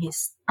it in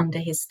under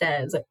his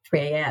stairs at 3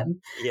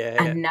 a.m.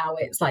 Yeah. And now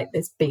it's like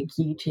this big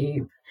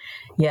YouTube.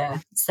 Yeah.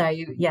 So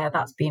yeah,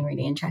 that's been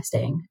really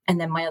interesting.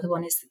 And then my other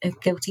one is A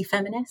Guilty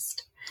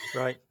Feminist.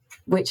 Right.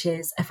 Which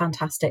is a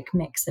fantastic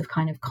mix of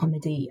kind of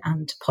comedy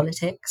and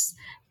politics,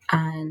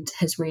 and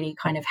has really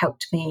kind of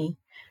helped me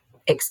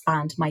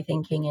expand my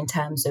thinking in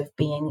terms of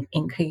being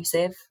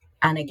inclusive.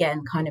 And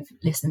again, kind of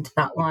listen to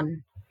that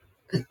one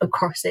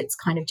across its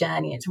kind of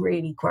journey. It's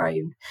really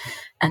grown,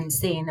 and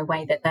seeing the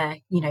way that they're,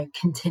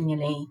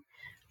 continually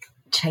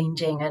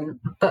changing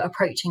but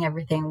approaching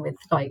everything with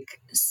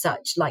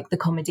the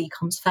comedy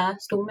comes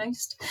first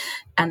almost.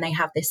 And they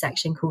have this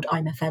section called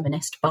I'm a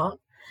Feminist But,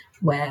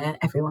 where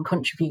everyone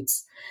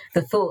contributes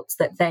the thoughts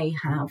that they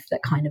have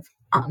that kind of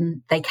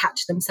they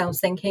catch themselves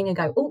thinking and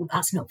go, oh,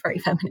 that's not very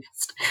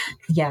feminist.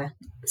 Yeah.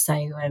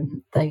 So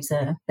those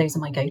are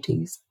my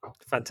go-tos.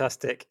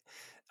 Fantastic.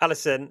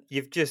 Alison,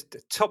 you've just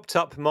topped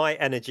up my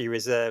energy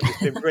reserve.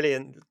 It's been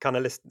brilliant kind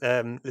of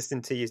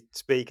listening to you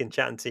speak and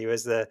chatting to you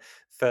as the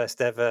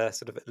first ever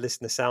sort of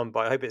listener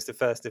soundbite. I hope it's the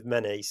first of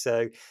many.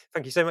 So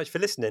thank you so much for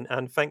listening,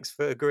 and thanks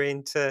for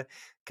agreeing to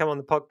come on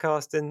the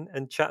podcast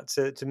and chat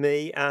to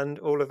me and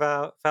all of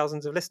our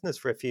thousands of listeners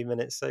for a few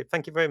minutes. So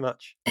thank you very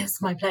much. It's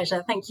my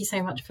pleasure. Thank you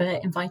so much for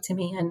inviting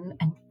me. And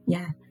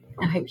yeah,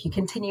 I hope you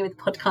continue with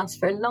the podcast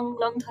for a long,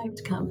 long time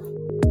to come.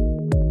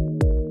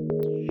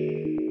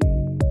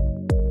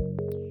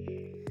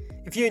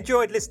 If you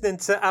enjoyed listening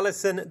to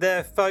Alison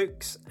there,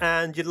 folks,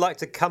 and you'd like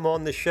to come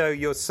on the show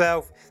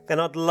yourself, then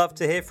I'd love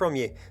to hear from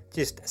you.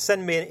 Just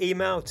send me an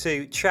email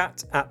to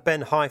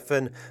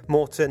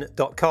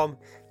chat@ben-morton.com,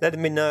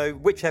 letting me know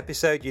which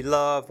episode you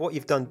love, what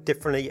you've done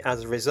differently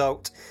as a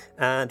result,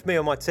 and me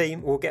or my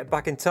team will get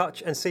back in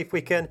touch and see if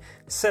we can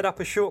set up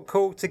a short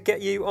call to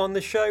get you on the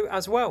show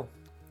as well.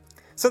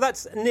 So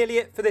that's nearly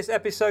it for this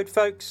episode,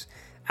 folks.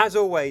 As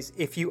always,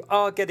 if you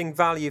are getting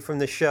value from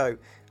the show,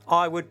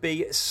 I would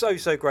be so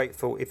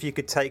grateful if you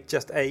could take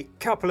just a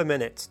couple of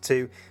minutes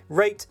to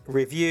rate,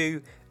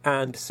 review,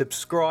 and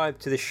subscribe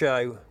to the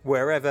show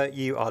wherever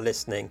you are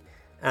listening.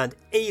 And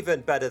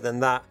even better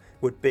than that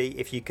would be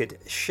if you could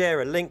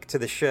share a link to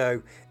the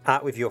show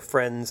out with your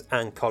friends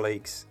and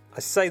colleagues.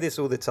 I say this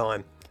all the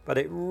time, but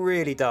it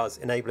really does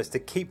enable us to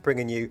keep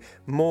bringing you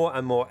more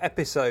and more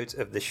episodes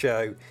of the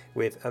show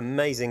with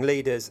amazing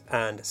leaders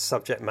and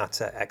subject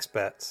matter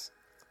experts.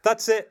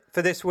 That's it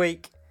for this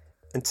week.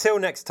 Until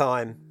next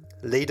time,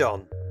 lead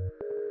on.